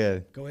 That's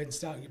good. Go ahead and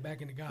stop and get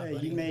back into God, Hey,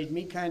 buddy. you made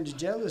me kind of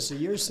jealous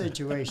of your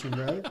situation,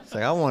 bro. It's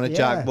like, I want a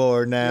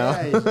chalkboard now.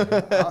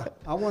 Yeah,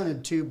 I want a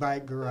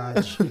 2-bike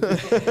garage.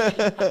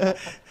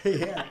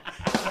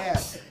 Yeah.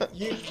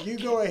 You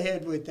go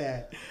ahead with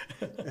that.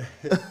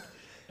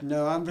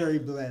 No, I'm very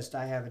blessed.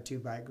 I have a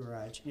 2-bike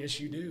garage. Yes,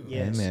 you do.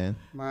 Yes. Amen.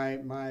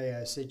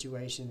 My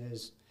situation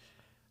is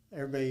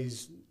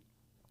everybody's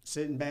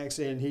sitting back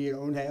saying he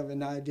don't have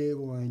an idea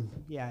one.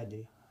 Yeah, I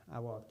do. I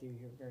walk through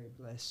here very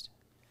blessed.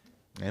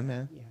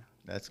 Amen. Yeah.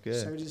 That's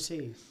good. So does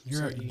he.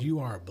 You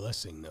are a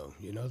blessing, though.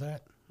 You know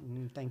that?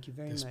 Thank you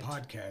very this much. This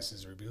podcast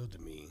has revealed to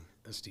me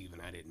a Stephen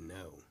I didn't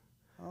know.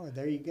 Oh,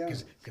 there you go.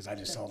 Because I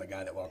just saw the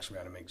guy that walks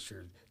around and makes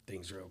sure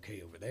things are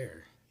okay over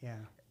there. Yeah.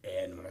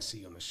 And when I see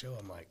you on the show,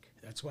 I'm like,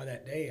 that's why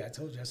that day I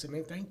told you, I said,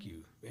 man, thank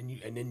you.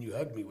 And then you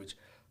hugged me, which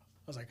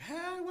I was like,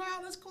 hey, wow,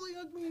 that's cool. You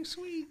hugged me,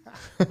 sweet.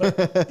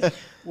 But,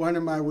 one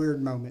of my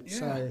weird moments.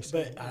 Yeah, Sorry.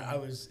 But I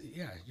was,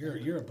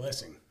 you're a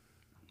blessing.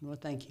 Well,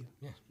 thank you.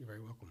 Yeah, you're very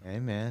welcome.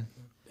 Amen.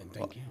 And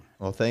thank you.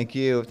 Well, thank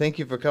you. Thank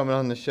you for coming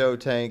on the show,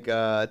 Tank.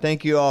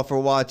 Thank you all for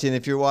watching.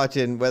 If you're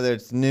watching, whether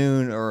it's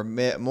noon or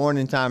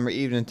morning time or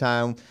evening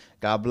time,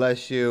 God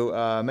bless you.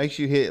 Make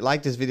sure you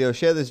like this video,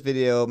 share this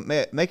video,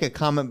 make a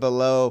comment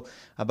below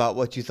about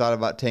what you thought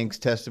about Tank's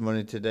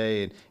testimony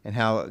today and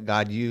how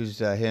God used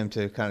him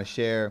to kind of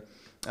share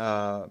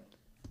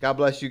God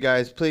bless you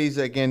guys. Please,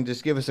 again,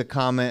 just give us a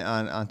comment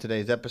on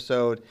today's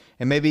episode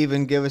and maybe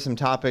even give us some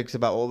topics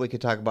about what we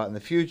could talk about in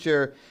the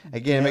future.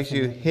 Again, make sure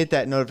you hit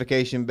that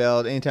notification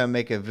bell. Anytime I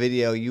make a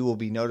video, you will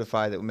be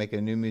notified that we make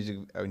a new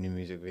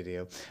music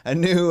video, a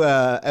new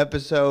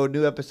episode,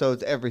 new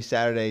episodes every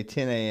Saturday,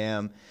 10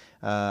 a.m.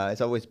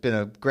 It's always been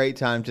a great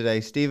time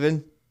today.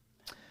 Steven?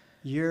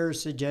 Your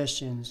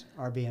suggestions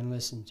are being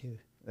listened to.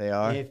 They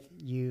are? If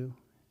you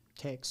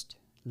text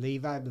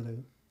Levi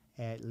Blue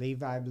at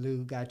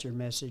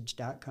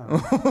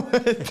LeviBlue.yourmessage.com.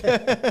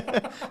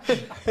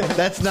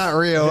 That's not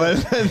real,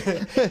 is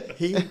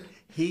it?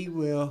 He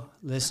will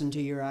listen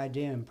to your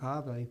idea and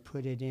probably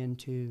put it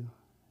into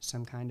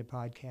some kind of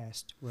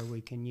podcast where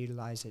we can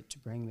utilize it to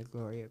bring the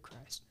glory of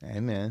Christ.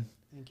 Amen.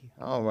 Thank you.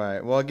 All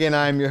right. Well, again,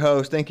 I'm your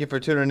host. Thank you for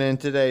tuning in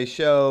today's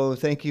show.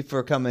 Thank you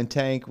for coming,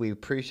 Tank. We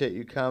appreciate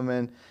you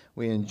coming.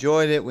 We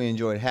enjoyed it. We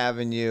enjoyed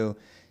having you.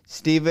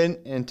 Steven,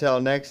 until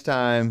next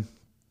time,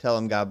 tell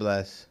him God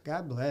bless.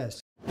 God bless.